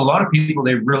a lot of people,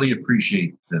 they really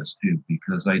appreciate this too,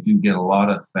 because I do get a lot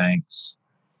of thanks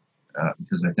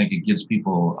because I think it gives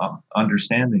people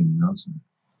understanding.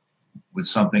 with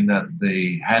something that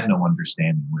they had no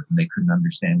understanding with, and they couldn't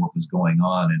understand what was going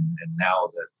on. And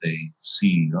now that they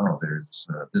see, oh, there's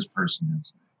this person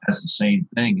has the same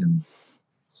thing, and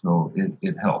so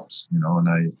it helps, you know. And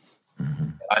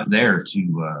I'm there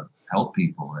to help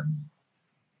people, and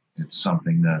it's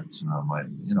something that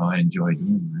I enjoy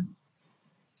doing. Right?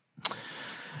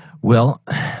 Well,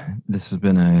 this has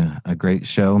been a great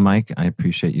show, Mike. I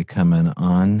appreciate you coming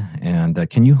on. And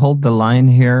can you hold the line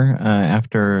here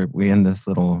after we end this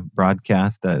little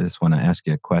broadcast? I just want to ask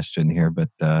you a question here. But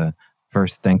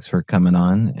first, thanks for coming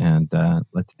on, and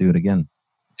let's do it again.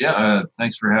 Yeah,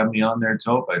 thanks for having me on there,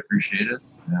 Tope. I appreciate it.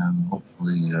 And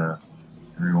hopefully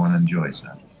everyone enjoys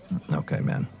that. Okay,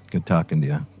 man. Good talking to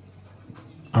you.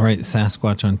 All right,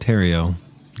 Sasquatch Ontario.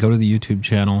 Go to the YouTube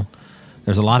channel.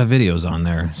 There's a lot of videos on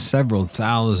there, several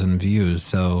thousand views.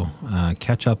 So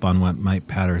catch up on what Mike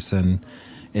Patterson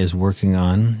is working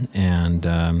on, and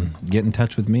get in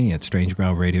touch with me at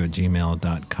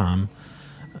strangebrowradio@gmail.com.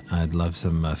 I'd love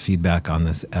some feedback on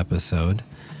this episode.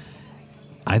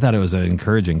 I thought it was an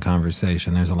encouraging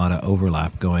conversation. There's a lot of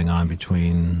overlap going on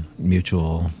between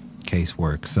mutual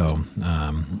casework. So,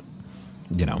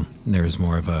 there's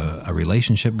more of a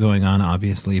relationship going on,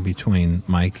 obviously, between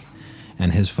Mike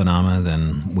and his phenomena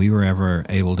than we were ever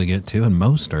able to get to, and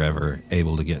most are ever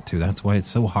able to get to. That's why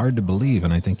it's so hard to believe,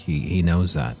 and I think he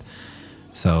knows that.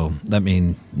 So let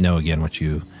me know again what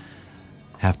you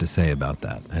have to say about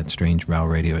that at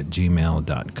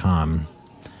strangebrowradio@gmail.com.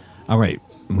 All right,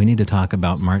 we need to talk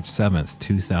about March 7th,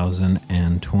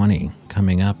 2020,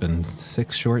 coming up in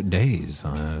 6 short days,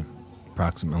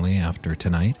 approximately after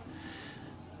tonight.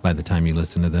 By the time you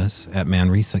listen to this, at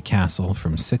Manresa Castle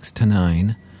from 6 to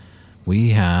 9,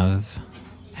 we have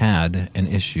had an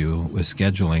issue with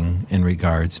scheduling in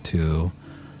regards to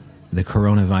the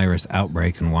coronavirus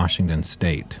outbreak in Washington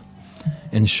State.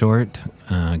 In short,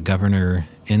 Governor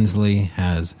Inslee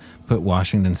has put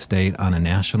Washington State on a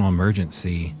national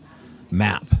emergency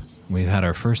map. We've had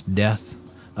our first death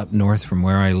up north from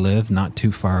where I live, not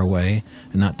too far away,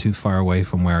 and not too far away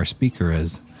from where our speaker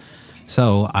is.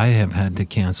 So I have had to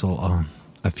cancel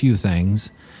a few things,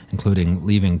 including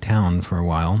leaving town for a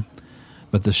while.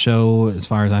 But the show, as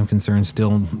far as I'm concerned,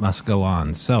 still must go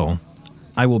on. So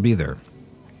I will be there,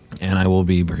 and I will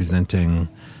be presenting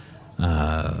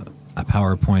a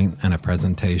PowerPoint and a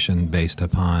presentation based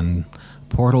upon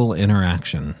portal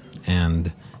interaction.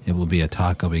 And it will be a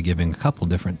talk I'll be giving a couple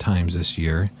different times this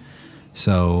year.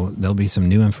 So there'll be some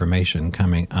new information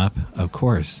coming up, of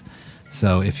course.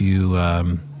 So if you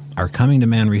are coming to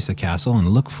Manresa Castle and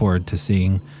look forward to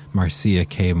seeing Marcia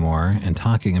K. Moore and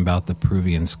talking about the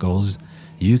Peruvian skulls,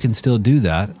 you can still do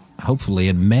that, hopefully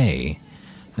in May,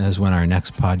 as when our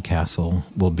next podcast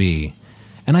will be.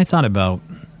 And I thought about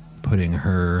putting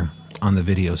her on the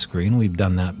video screen. We've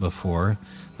done that before,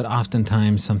 but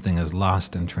oftentimes something is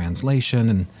lost in translation,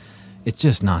 and it's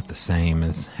just not the same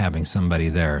as having somebody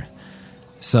there.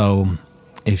 So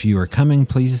if you are coming,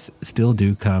 please still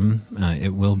do come.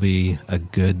 It will be a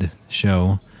good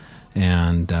show,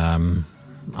 and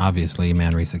obviously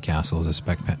Manresa Castle is a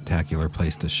spectacular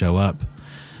place to show up.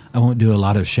 I won't do a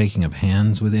lot of shaking of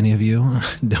hands with any of you.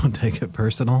 Don't take it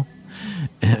personal.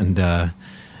 And,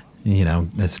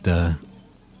 just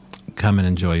come and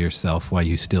enjoy yourself while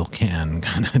you still can,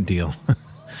 kind of deal.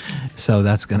 So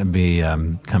that's going to be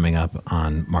coming up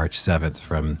on March 7th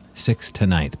from 6 to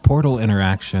 9th. Portal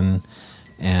interaction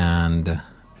and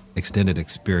extended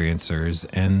experiencers,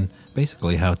 and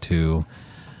basically how to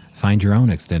find your own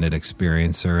extended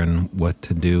experiencer and what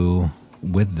to do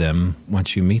with them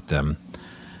once you meet them.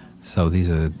 So these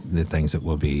are the things that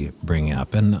we'll be bringing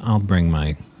up. And I'll bring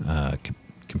my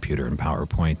computer and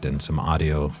PowerPoint and some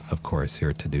audio, of course,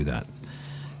 here to do that.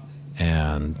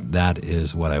 And that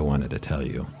is what I wanted to tell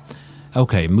you.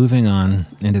 Okay, moving on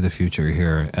into the future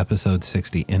here. Episode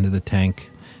 60, Into the Tank.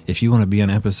 If you want to be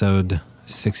on episode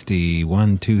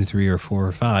 61, 2, 3, or 4,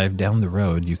 or 5 down the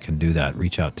road, you can do that.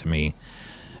 Reach out to me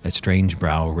at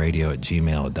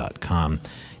strangebrowradio@gmail.com.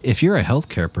 If you're a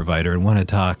healthcare provider and want to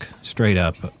talk straight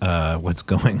up what's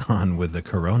going on with the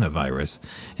coronavirus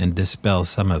and dispel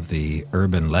some of the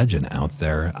urban legend out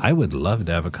there, I would love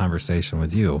to have a conversation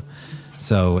with you.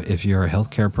 So if you're a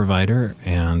healthcare provider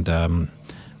and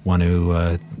want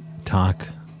to talk,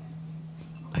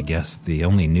 I guess the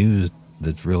only news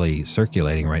that's really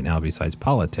circulating right now besides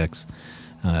politics,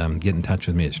 get in touch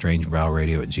with me at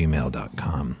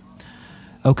strangebrowradio@gmail.com.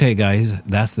 Okay, guys,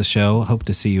 that's the show. Hope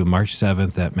to see you March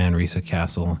 7th at Manresa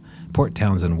Castle, Port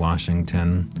Townsend,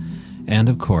 Washington. And,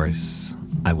 of course,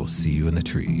 I will see you in the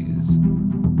trees.